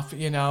 stop,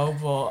 you know.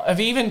 But I've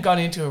even gone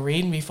into a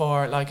reading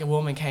before, like, a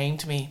woman came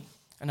to me,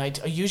 and I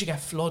usually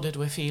get flooded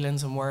with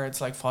feelings and words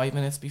like 5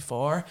 minutes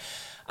before.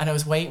 And I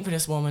was waiting for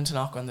this woman to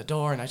knock on the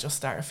door, and I just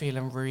started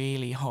feeling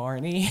really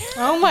horny.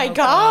 Oh my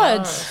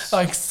God.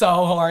 Like,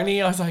 so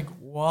horny. I was like,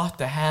 what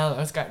the hell? I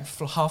was getting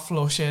hot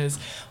flushes.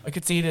 I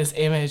could see this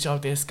image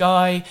of this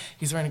guy.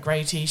 He's wearing a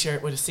grey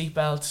t-shirt with a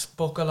seatbelt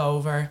buckle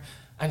over.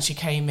 And she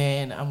came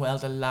in, and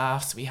the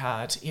laughs we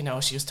had, you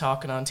know, she was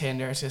talking on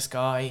Tinder to this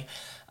guy,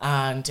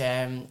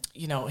 and,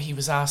 you know, he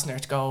was asking her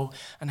to go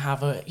and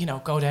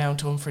go down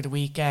to him for the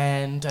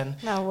weekend.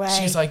 And no way.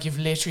 She's like, you've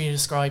literally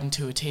described him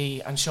to a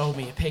T, and showed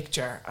me a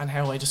picture, and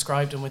how I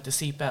described him with the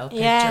seatbelt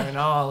picture and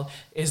all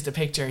is the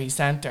picture he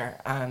sent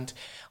her. And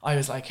I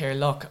was like, here,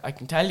 look, I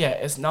can tell you,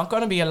 it's not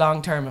going to be a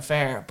long-term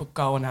affair, but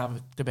go and have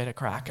a bit of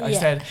crack. I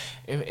said,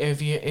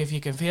 if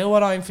you can feel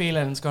what I'm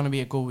feeling, it's going to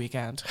be a good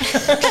weekend.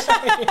 But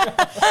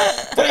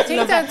I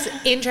think that's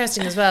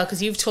interesting as well,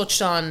 because you've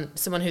touched on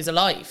someone who's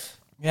alive.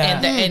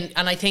 Yeah.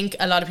 And I think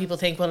a lot of people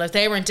think, well, if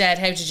they weren't dead,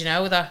 how did you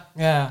know that?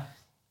 Yeah.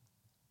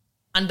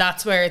 And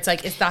that's where it's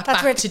like, is that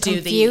that's back to do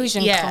the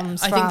confusion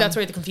comes from. I think that's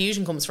where the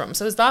confusion comes from.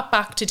 So is that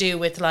back to do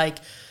with like,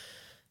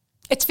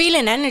 it's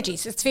feeling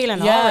energies, it's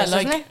feeling auras,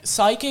 like, isn't it?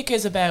 Psychic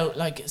is about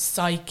like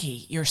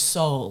psyche, your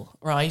soul,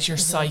 right? Your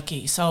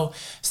psyche. So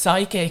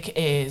psychic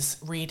is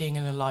reading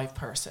an alive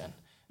person.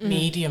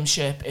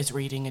 Mediumship is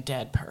reading a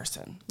dead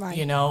person. Right.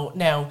 You know,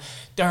 now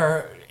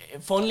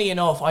funnily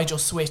enough, I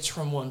just switch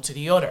from one to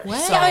the other. Wow.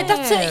 So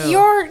That's it.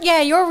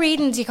 Your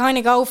readings, you kind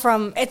of go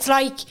from, it's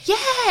like,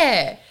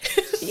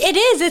 it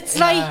is. It's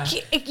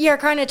like you're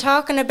kind of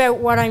talking about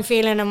what I'm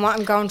feeling and what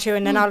I'm going through,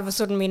 and then all of a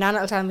sudden, my nana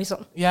will tell me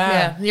something.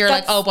 Yeah. You're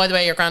like, oh, by the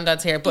way, your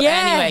granddad's here. But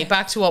anyway,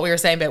 back to what we were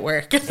saying about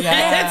work. It's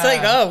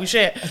like, oh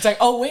shit. It's like,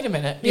 oh, wait a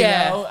minute. You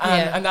know?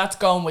 And that's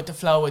going with the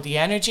flow of the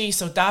energy.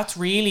 So that's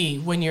really,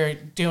 when you're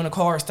doing a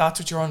course, that's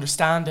what you're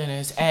understanding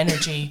is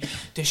energy,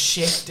 the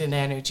shift in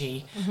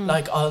energy.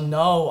 Like, I'll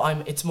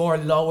know it's more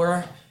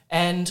lower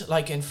end,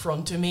 like in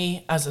front of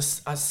me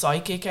as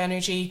psychic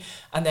energy,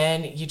 and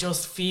then you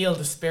just feel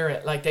the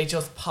spirit, like they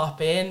just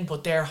pop in,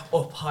 but they're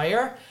up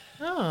higher.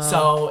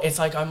 So it's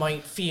like I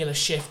might feel a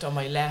shift on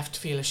my left,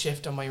 feel a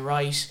shift on my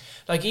right.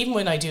 Like even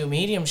when I do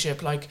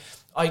mediumship, like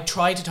I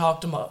try to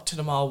talk to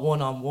them all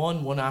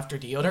one-on-one, one after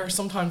the other.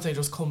 Sometimes they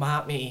just come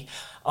at me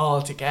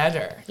all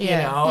together, you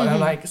know, and I'm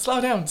like,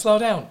 slow down.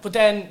 But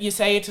then you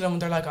say it to them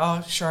and they're like,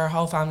 oh, sure,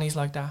 whole family's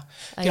like that.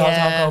 They all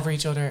talk over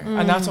each other.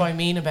 And that's what I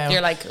mean about,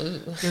 you're like,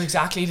 you're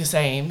exactly the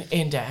same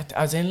in death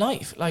as in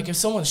life. Like if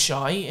someone's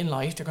shy in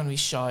life, they're going to be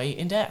shy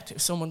in death.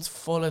 If someone's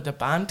full of the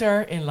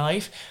banter in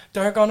life,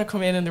 they're going to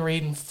come in the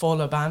reading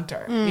full of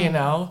banter, you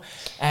know.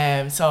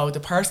 So the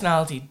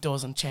personality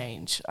doesn't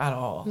change at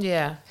all.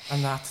 Yeah.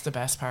 And that's the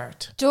best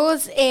part.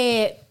 Does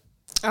it...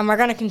 And we're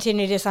going to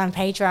continue this on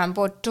Patreon,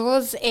 but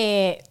does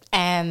it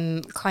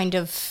kind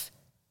of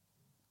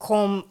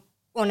come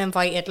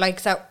uninvited? Like,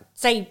 so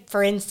say,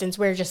 for instance,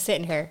 we're just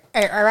sitting here.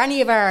 Are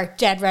any of our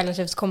dead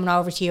relatives coming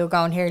over to you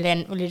going, here,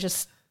 Lynn, will you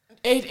just...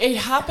 It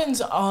happens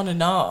on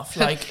and off.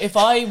 Like, if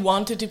I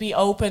wanted to be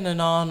open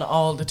and on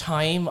all the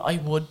time, I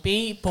would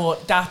be,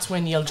 but that's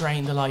when you'll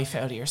drain the life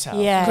out of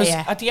yourself. Yeah, because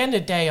at the end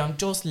of the day, I'm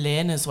just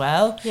Lynn as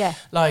well. Yeah.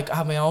 Like, I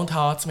have my own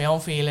thoughts, my own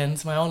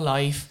feelings, my own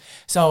life.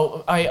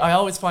 So I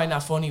always find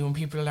that funny when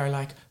people are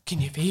like, can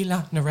you feel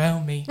that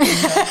around me?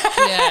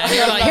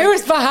 You're like,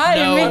 who's behind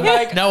me?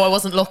 Like, no, I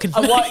wasn't looking.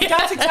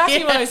 That's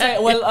exactly what I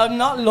say. Well, I'm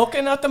not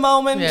looking at the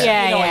moment.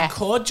 I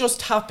could just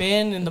tap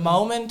in the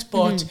moment,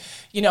 but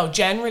you know,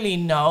 generally,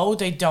 no,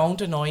 they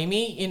don't annoy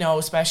me. You know,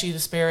 especially the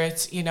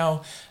spirits. You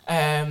know,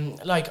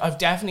 like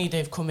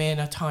they've come in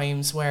at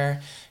times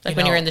where. Like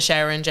when you're in the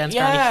shower and Jen's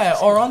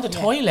or on the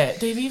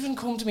toilet. They've even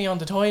come to me on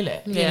the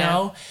toilet, you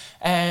know.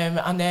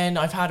 And then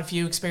I've had a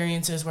few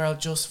experiences where I'll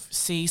just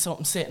see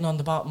something sitting on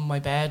the bottom of my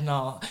bed and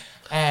all,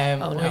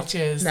 which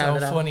is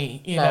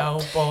funny, you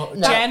know. But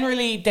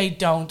generally, they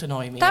don't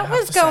annoy me. That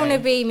was going to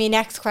be my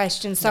next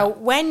question. So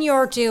when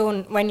you're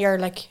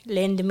like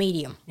Lynn the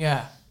medium,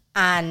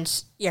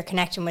 and you're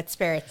connecting with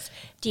spirits,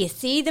 do you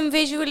see them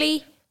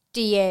visually?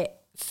 Do you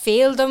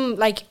feel them,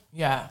 like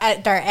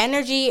their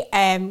energy?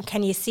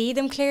 Can you see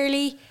them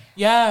clearly?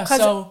 Yeah, because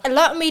a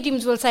lot of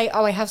mediums will say,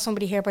 oh, I have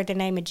somebody here by the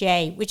name of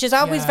Jay, which is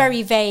always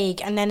very vague,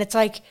 and then it's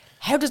like,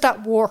 how does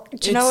that work?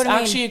 Do you know what I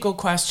mean? It's actually a good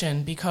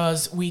question,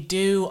 because we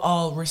do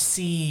all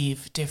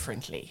receive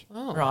differently,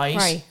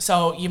 right?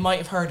 So you might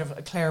have heard of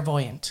a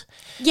clairvoyant.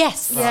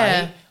 Yes. Right?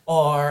 Yeah.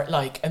 Or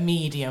like a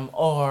medium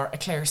or a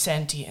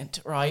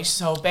clairsentient, right?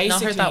 So basically,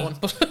 not heard that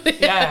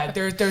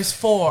one. there's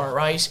four,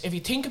 right? If you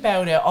think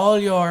about it, all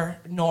your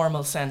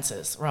normal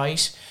senses,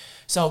 right?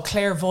 So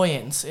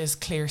clairvoyance is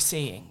clear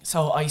seeing,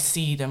 so I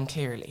see them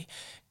clearly.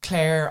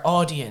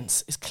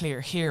 Clairaudience is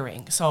clear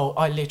hearing, so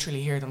I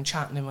literally hear them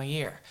chatting in my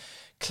ear.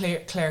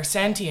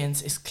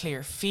 Clairsentience is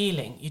clear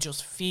feeling, you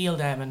just feel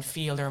them and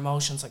feel their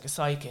emotions like a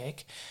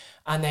psychic.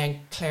 And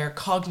then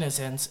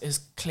claircognizance is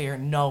clear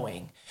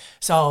knowing.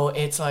 So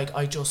it's like,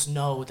 I just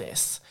know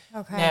this.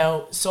 Okay.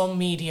 Now, some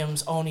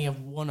mediums only have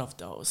one of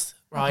those,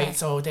 right? Okay.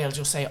 So they'll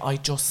just say, I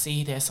just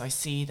see this, I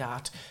see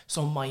that.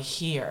 Some might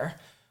hear.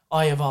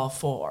 I have all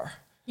four.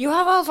 You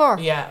have all four?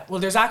 Yeah. Well,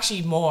 there's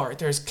actually more.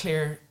 There's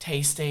clear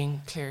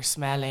tasting, clear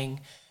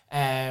smelling,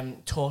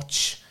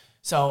 touch.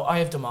 So I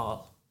have them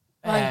all.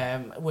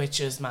 which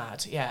is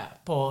mad, yeah.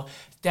 But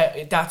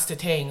that's the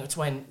thing. It's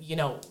when, you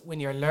know, when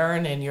you're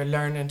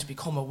learning to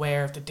become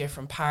aware of the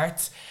different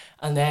parts.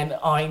 And then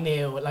I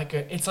knew, like,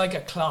 it's like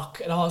a clock.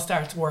 It all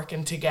starts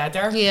working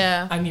together.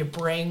 Yeah. And you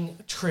bring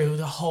through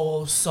the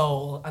whole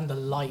soul and the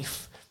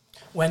life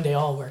when they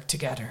all work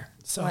together.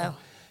 So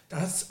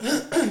that's,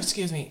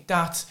 excuse me,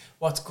 that's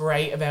what's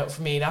great about it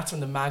for me. That's when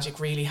the magic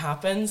really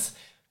happens,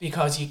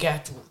 because you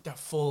get the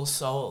full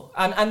soul.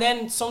 And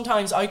then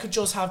sometimes I could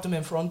just have them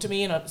in front of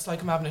me and it's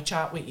like I'm having a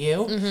chat with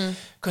you.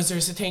 Because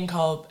there's a thing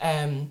called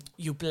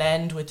you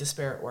blend with the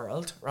spirit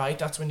world, right?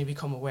 That's when you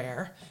become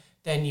aware.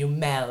 Then you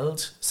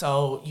meld.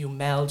 So you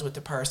meld with the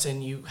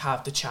person, you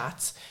have the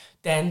chats.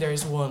 Then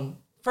there's one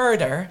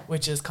further,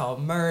 which is called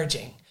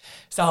merging.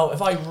 So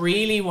if I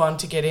really want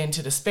to get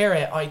into the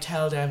spirit, I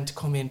tell them to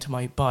come into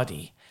my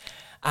body.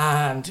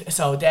 And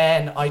so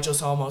then I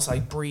just almost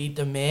like breathe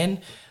them in,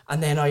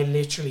 and then I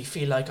literally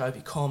feel like I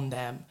become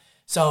them.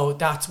 So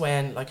that's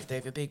when, like, if they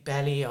have a big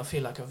belly, I'll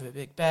feel like I have a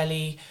big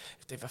belly.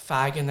 If they have a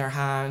fag in their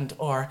hand,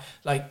 or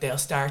like they'll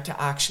start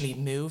to actually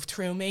move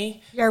through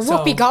me. You're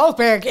Whoopi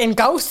Goldberg in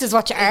Ghost is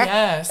what you are.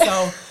 Yeah,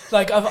 so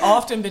like I've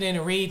often been in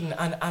a reading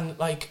and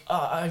like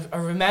I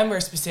remember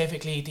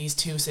specifically these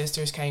two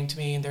sisters came to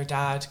me and their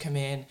dad came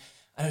in,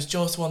 and it was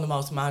just one of the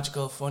most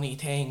magical, funny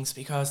things,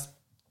 because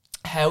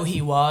how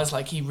he was,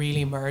 like, he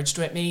really merged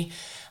with me.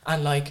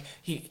 And like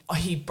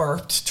he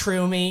burped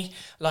through me,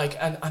 like,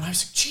 and I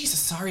was like, Jesus,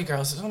 sorry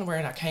girls, I don't know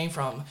where that came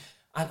from.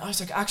 And I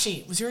was like,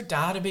 actually, was your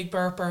dad a big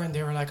burper? And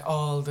they were like,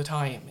 all the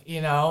time,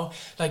 you know,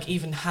 like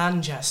even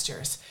hand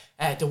gestures,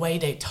 the way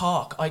they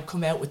talk, I'd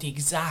come out with the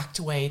exact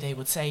way they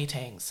would say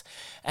things,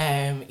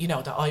 you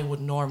know, that I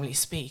would normally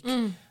speak.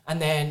 And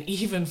then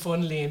even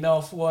funnily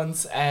enough,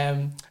 once,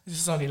 this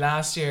is only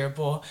last year,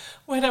 but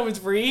when I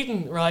was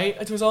reading, right,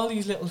 there was all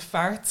these little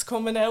farts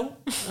coming out,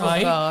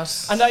 right? Oh God.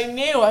 And I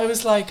knew, I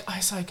was like,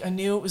 I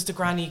knew it was the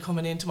granny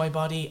coming into my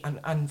body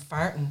and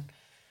farting.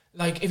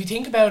 Like, if you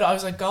think about it, I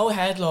was like, go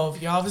ahead,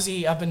 love. You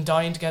obviously have been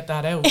dying to get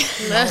that out.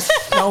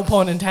 No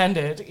pun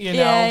intended, you know.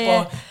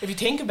 Yeah. But if you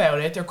think about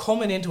it, they're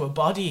coming into a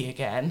body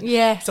again.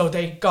 Yeah. So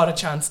they got a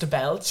chance to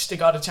belch. They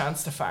got a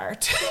chance to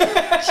fart.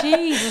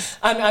 Jesus.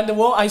 And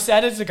I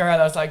said it to the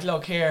girl, I was like,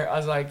 look here. I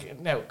was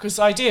like, no, because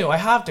I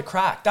have the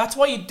crack. That's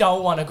why you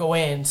don't want to go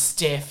in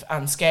stiff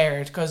and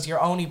scared, because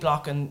you're only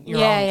blocking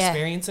your own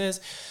experiences.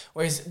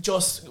 Whereas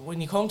just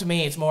when you come to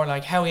me, it's more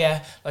like, hell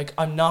yeah, like,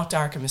 I'm not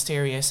dark and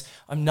mysterious.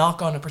 I'm not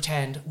going to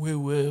pretend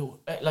woo-woo.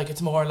 Like,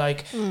 it's more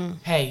like,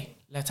 hey,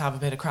 let's have a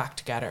bit of crack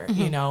together,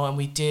 you know, and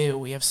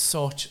we have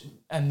such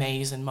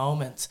amazing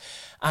moments.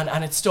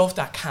 And it's stuff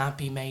that can't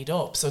be made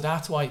up. So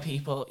that's why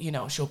people, you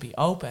know, should be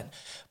open.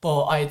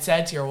 But I had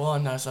said to your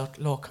one, I was like,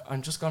 look,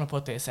 I'm just going to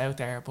put this out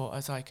there. But I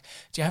was like,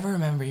 do you ever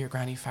remember your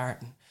granny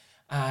farting?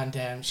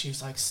 And she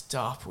was like,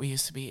 stop. We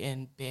used to be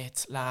in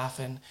bits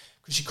laughing,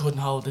 because she couldn't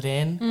hold it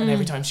in. And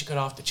every time she got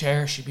off the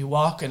chair, she'd be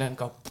walking and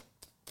go,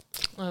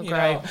 oh,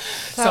 great.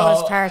 That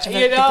was part of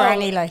it, the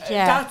granny, like,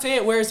 yeah. That's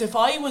it. Whereas if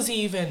I was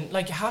even,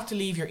 like, you have to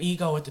leave your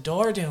ego at the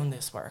door doing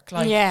this work.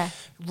 Like,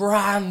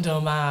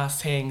 random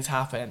ass things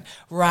happen.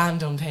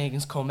 Random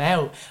things come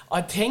out.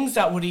 Things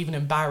that would even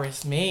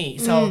embarrass me.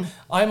 So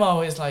I'm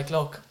always like,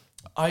 look,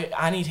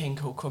 anything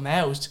could come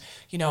out,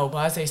 you know,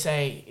 but as they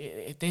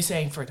say, this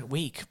ain't for the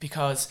weak,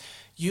 because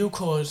you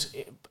could,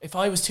 if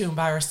I was too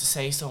embarrassed to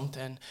say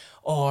something,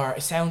 or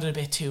it sounded a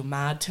bit too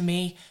mad to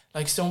me,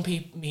 like some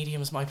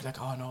mediums might be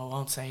like, oh no, I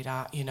won't say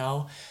that, you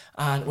know,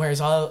 and whereas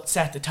I'll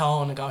set the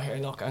tone and go, here,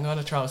 look, I'm going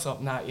to throw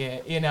something at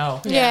you, you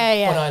know.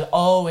 Yeah. But I'll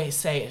always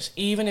say it,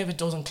 even if it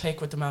doesn't click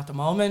with them at the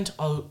moment,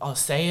 I'll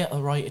say it,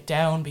 I'll write it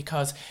down,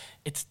 because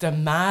it's the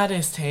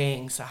maddest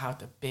things that have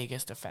the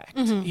biggest effect,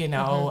 you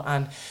know,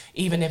 and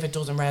even if it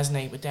doesn't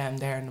resonate with them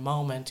there in the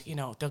moment, you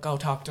know, they'll go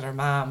talk to their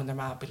mom and their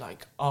mom will be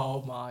like,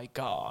 oh my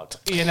God,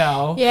 you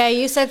know. Yeah,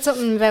 you said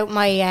something about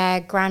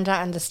my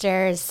granddad and the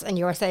stairs, and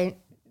you were saying,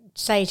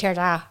 say to her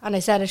that, and I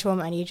said it to him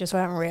and he just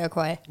went real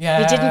quiet.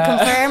 Yeah. He didn't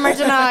confirm or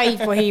deny,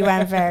 but he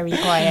went very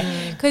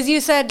quiet. Because you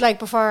said, like,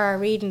 before our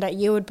reading, that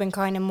you had been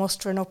kind of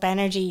mustering up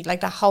energy, like,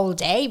 the whole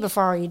day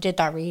before you did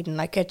that reading.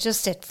 Like, it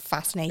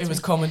fascinates me. It was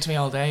coming to me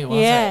all day,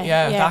 wasn't it?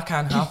 Yeah, that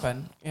can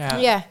happen.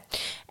 Yeah.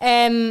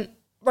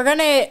 We're going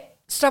to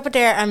stop it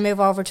there and move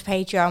over to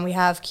Patreon. We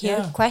have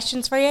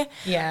questions for you.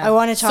 Yeah. I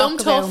want to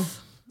talk about... Tough.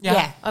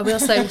 Yeah, I will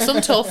say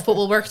some tough, but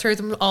we'll work through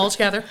them all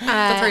together,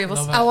 the three of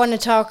us. I want to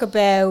talk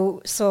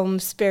about some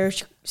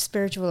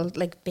spiritual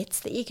like bits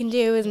that you can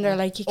do, isn't there?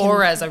 Like, you can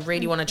auras. I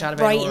really want to chat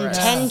about right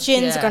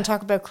intentions. We're going to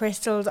talk about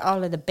crystals,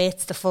 all of the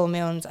bits, the full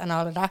moons, and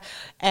all of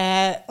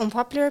that.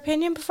 Unpopular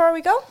opinion before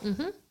we go.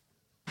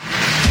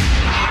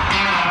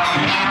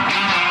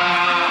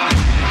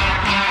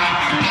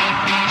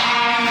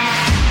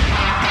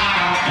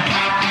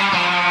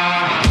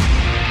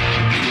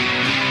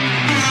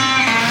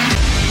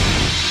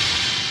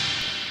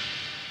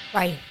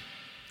 Right.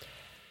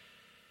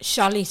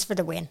 Shollies for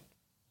the win.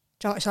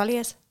 Do you know what a sholly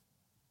is?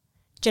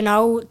 Do you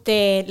know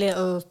the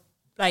little,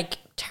 like,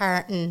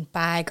 tartan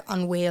bag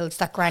on wheels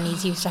that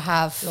grannies used to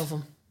have? Love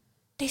them.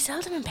 They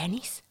sell them in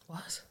pennies.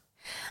 What?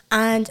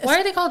 And Why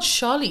are they called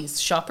shollies?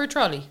 Shopper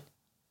trolley?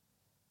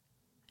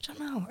 I don't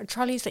know. Or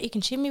trolleys that you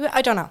can shimmy with?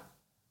 I don't know.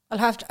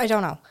 I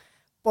don't know.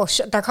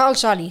 But they're called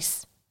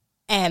trolleys.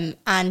 And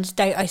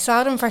I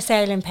saw them for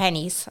sale in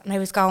pennies. And I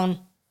was going,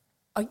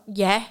 oh,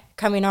 yeah,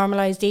 can we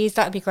normalise these?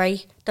 That'd be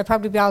great. They'll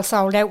probably be all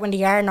sold out when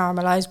they are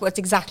normalised. But it's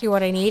exactly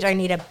what I need. I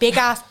need a big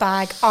ass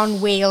bag on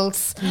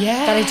wheels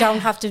that I don't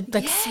have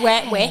to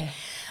sweat with.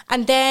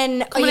 And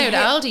then coming out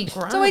of Aldi,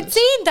 grand. So I'd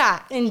seen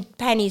that in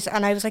pennies.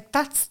 And I was like,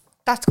 that's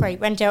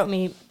great. Went out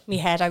me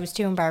head. I was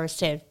too embarrassed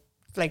to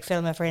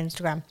film it for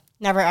Instagram.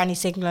 Never any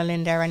signal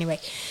in there anyway.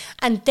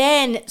 And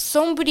then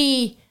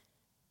somebody,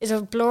 is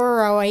a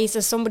Blur or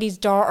Oasis, somebody's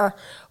daughter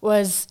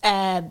was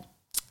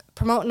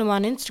promoting them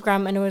on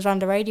Instagram, and it was on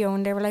the radio,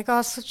 and they were like,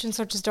 oh, such and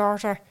such's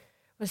daughter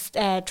was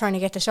trying to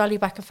get the sholly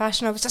back in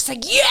fashion. I was just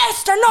like,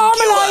 yes, they're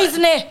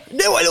normalising it.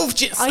 No, I love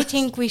Jesus. I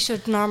think we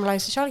should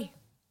normalise the sholly.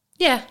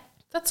 Yeah,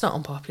 that's not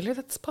unpopular.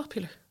 That's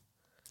popular.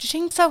 Do you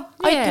think so?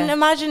 Yeah. I can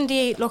imagine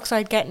the looks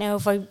I'd get now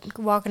if I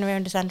walking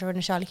around the centre in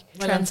a sholly.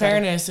 Well, in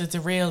fairness, it's a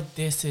real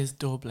 "this is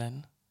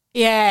Dublin."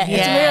 Yeah,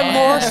 it's a real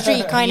Moore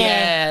Street kind of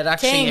it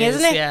actually thing, is,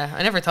 isn't it? Yeah,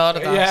 I never thought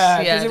of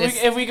that. Yeah,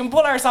 if we can pull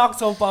our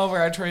socks up over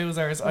our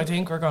trousers, I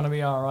think we're going to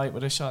be all right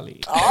with a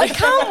sholly. Oh, I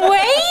can't wait!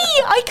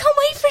 I can't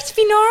wait for it to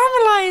be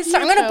normalised.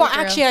 I'm going to buy.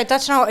 Actually,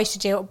 that's not what I should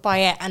do. Buy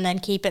it and then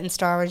keep it in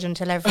storage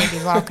until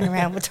everybody's walking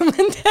around with them.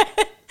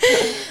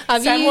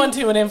 Send one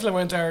to an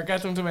influencer,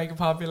 get them to make it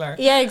popular.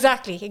 Yeah,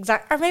 exactly.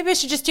 Or maybe I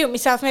should just do it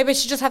myself. Maybe I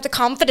should just have the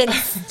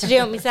confidence to do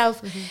it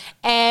myself.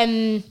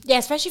 Yeah,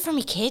 especially for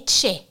my kids,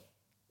 shit.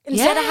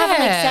 Instead of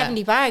having like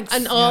 70 bags.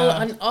 And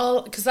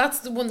all, because that's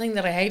the one thing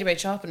that I hate about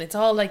shopping. It's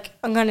all like,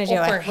 I'm going to do it.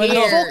 I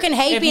fucking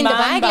hate being the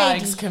bag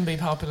bags lady. can be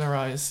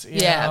popularised.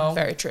 Yeah, know?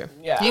 very true.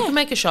 Yeah. You can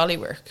make a sholly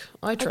work.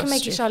 I trust you. I can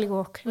make a sholly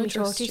work. I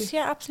trust you.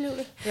 Yeah,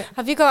 absolutely. Yeah.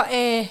 Have you got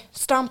a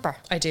stomper?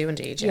 I do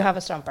indeed, yeah. You have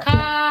a stomper.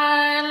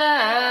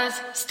 Carla's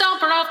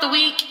Stomper of the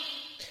Week.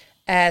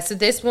 So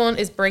this one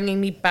is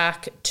bringing me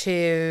back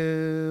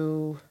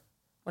to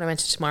when I went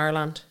to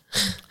Tomorrowland.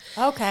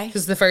 Okay.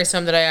 Because the first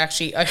time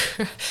that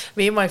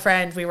me and my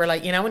friend, we were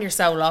like, you know, when you're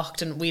so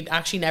locked, and we'd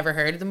actually never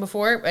heard of them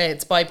before.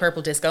 It's by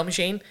Purple Disco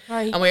Machine.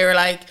 Right. And we were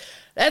like,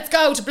 let's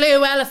go to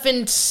Blue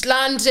Elephant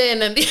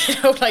Landing. And,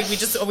 you know, like we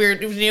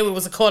knew it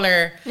was a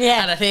colour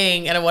and a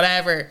thing and a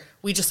whatever.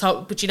 We just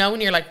thought, but you know,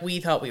 when you're like, we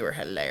thought we were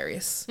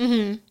hilarious.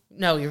 Mm-hmm.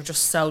 No, you're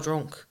just so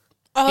drunk.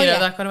 Oh, you know,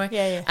 that kind of way.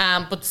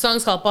 Yeah. But the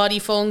song's called Body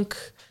Funk.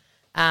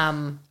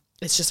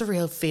 It's just a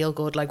real feel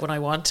good. Like when I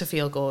want to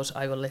feel good,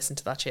 I will listen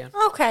to that tune.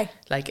 Okay.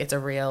 Like it's a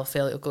real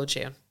feel good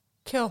tune.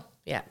 Cool.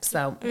 Yeah,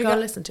 so go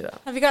listen to it.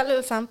 Have you got a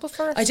little sample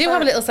for us? I do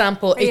have a little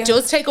sample. It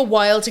does take a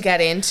while to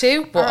get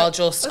into, but right.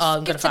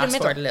 I'm going to fast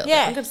forward a little bit.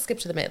 I'm going to skip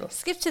to the middle.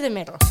 Skip to the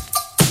middle. Oh,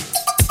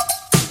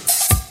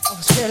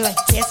 it's really like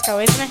disco,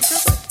 isn't it?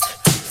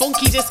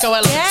 Funky disco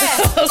element. Yeah.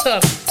 Hold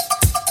on.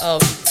 Oh,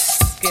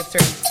 skip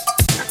through.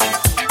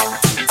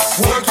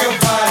 Work your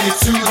body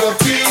to the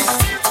beat.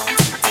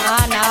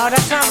 Ah, no,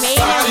 that's not me.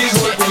 Body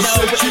work will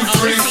set you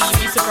free. Honestly,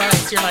 you'd be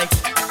surprised. You're like,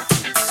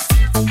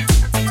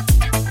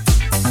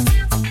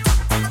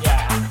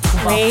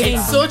 Really?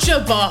 it's such a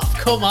bop.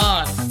 Come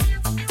on.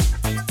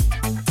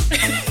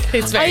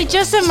 It's very I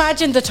just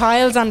imagine the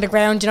tiles on the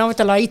ground, you know, with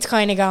the lights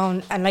kind of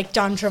going, and like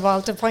John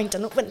Travolta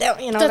pointing up and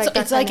down, you know.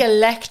 It's like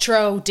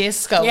electro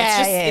disco. Yeah, it's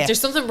just, yeah. There's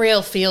something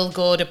real feel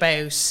good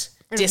about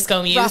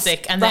disco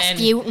music. And then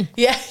Rasputin.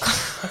 Yeah. I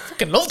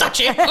fucking love that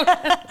shit.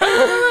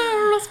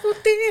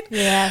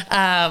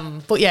 Yeah.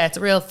 But yeah, it's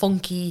a real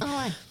funky,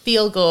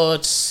 feel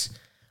good.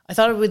 I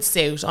thought it would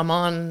suit. I'm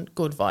on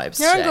good vibes.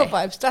 You're today. on good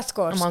vibes. That's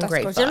good. I'm on That's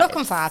great good. vibes. You're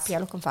looking fab. You're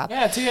looking fab.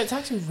 Yeah, it's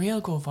actually a real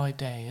good vibe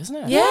day, isn't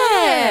it?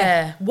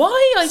 Yeah.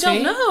 Why? I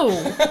don't know.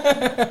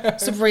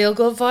 It's a real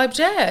good vibe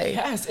day.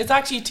 Yes, it's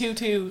actually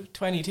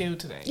 2/2/22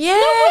 today.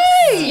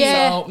 Yes.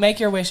 Yeah. So make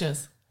your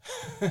wishes.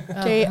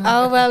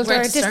 Oh well,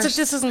 Where to this start?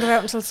 doesn't go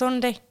out until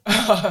Sunday.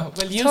 Well,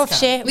 you Tough can.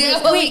 shit.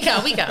 Yeah, we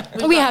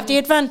can. We have the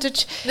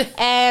advantage.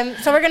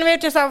 So we're going to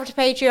move this over to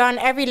Patreon.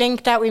 Every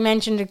link that we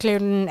mentioned,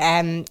 including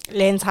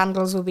Lynn's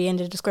handles, will be in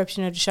the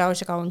description of the show,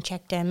 so go and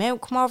check them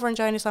out. Come over and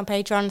join us on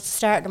Patreon. It's the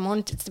start of the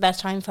month. It's the best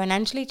time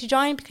financially to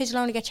join because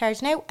you'll only get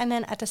charged now and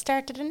then at the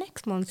start of the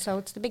next month, so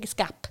it's the biggest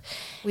gap.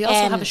 We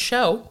also have a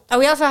show. Oh,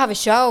 we also have a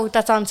show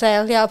that's on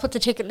sale. Yeah, I'll put the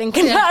ticket link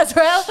in that as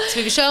well. So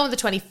we have a show on the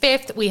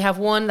 25th. We have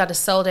one that is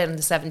sold out on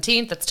the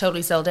 17th. That's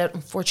totally sold out,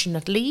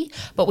 unfortunately.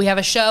 But we have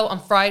a show on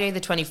Friday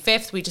the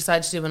 25th. We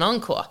decided to do an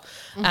encore.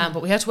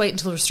 But we had to wait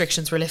until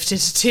restrictions were lifted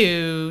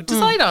to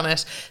decide on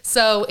it.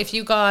 So if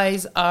you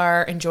guys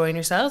are enjoying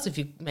yourselves, if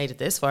you made it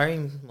this far,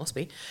 you must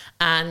be.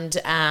 And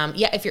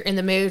if you're in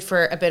the mood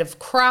for a bit of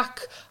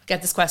crack, I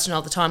get this question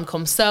all the time,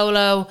 come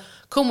solo,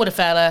 come with a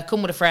fella,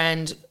 come with a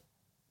friend,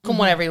 come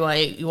whatever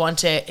way you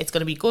want it. It's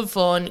going to be good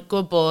fun,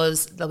 good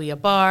buzz. There'll be a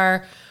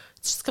bar.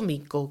 It's just going to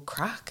be good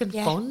crack and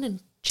fun and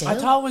chill. I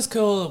thought it was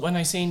cool when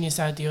I seen you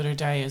said the other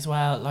day as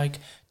well, like,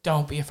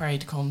 don't be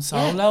afraid to come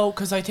solo,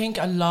 because I think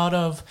a lot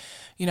of,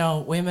 you know,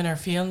 women are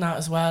feeling that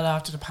as well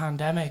after the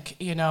pandemic.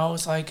 You know,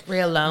 it's like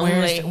real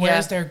lonely.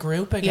 Where's their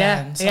group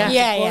again? So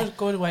it's a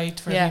good way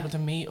for people to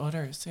meet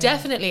others.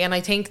 Definitely, and I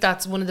think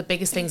that's one of the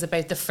biggest things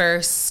about the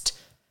first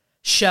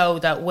show,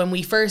 that when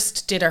we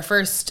first did our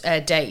first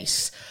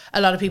date, a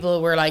lot of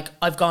people were like,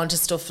 I've gone to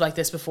stuff like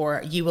this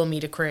before, you will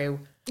meet a crew,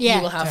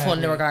 you will have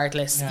fun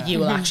regardless, you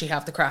will actually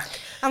have the crack.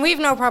 And we've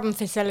no problem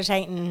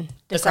facilitating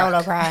the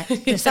solo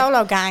the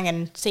solo gang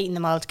and seating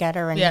them all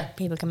together, and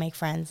people can make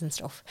friends and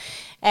stuff.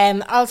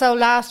 Also,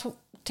 last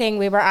thing,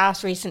 we were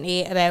asked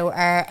recently about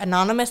our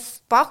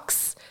anonymous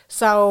box.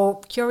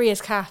 So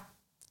Curious Cat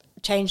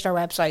changed our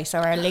website, so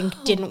our link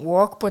didn't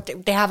work, but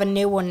they have a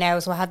new one now,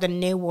 so I have the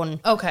new one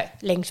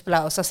linked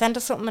below. So send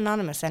us something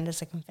anonymous. Send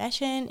us a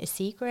confession, a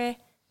secret.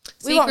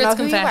 Secrets,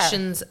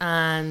 confessions,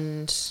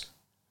 and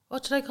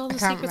what did I call them?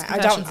 Secrets,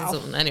 confessions, and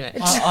something. Anyway,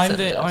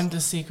 I'm the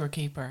secret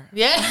keeper.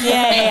 Yeah.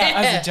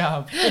 As a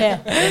job.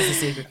 As a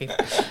secret keeper.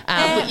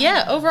 But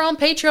yeah, over on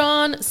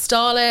Patreon,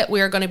 stall it.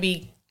 We are going to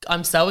be.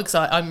 I'm so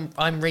excited.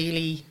 I'm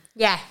really.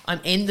 Yeah.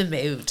 I'm in the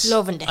mood.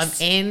 Loving this. I'm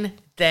in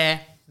the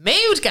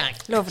mood, gang.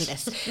 Loving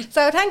this.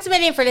 So thanks a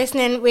million for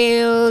listening.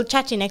 We'll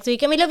chat to you next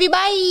week, and we love you.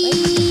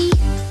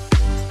 Bye.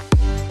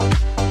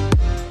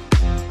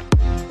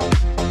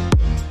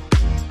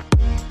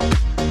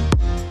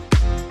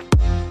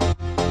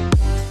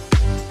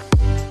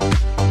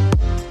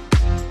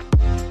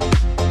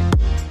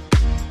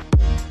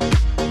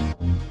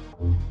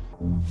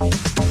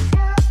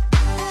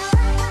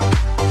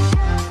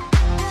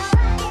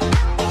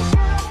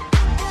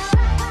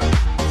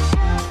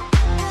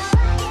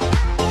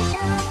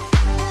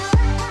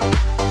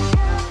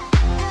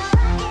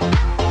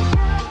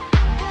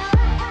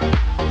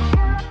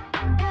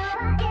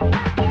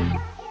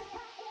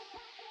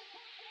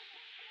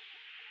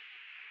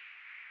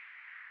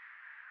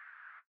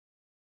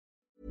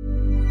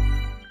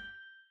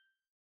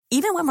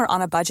 Even when we're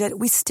on a budget,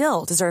 we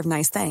still deserve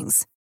nice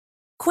things.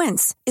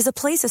 Quince is a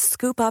place to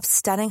scoop up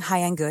stunning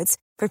high-end goods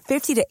for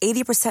 50 to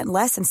 80%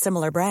 less than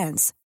similar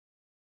brands.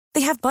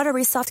 They have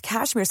buttery soft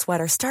cashmere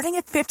sweaters starting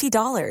at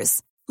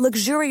 $50,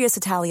 luxurious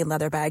Italian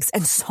leather bags,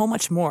 and so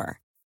much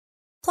more.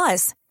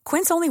 Plus,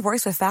 Quince only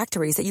works with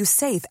factories that use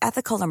safe,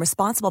 ethical, and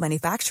responsible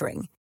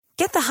manufacturing.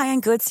 Get the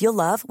high-end goods you'll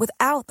love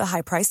without the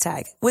high price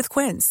tag with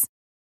Quince.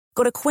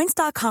 Go to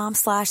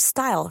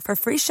quince.com/style for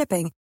free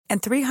shipping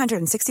and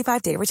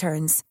 365-day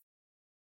returns.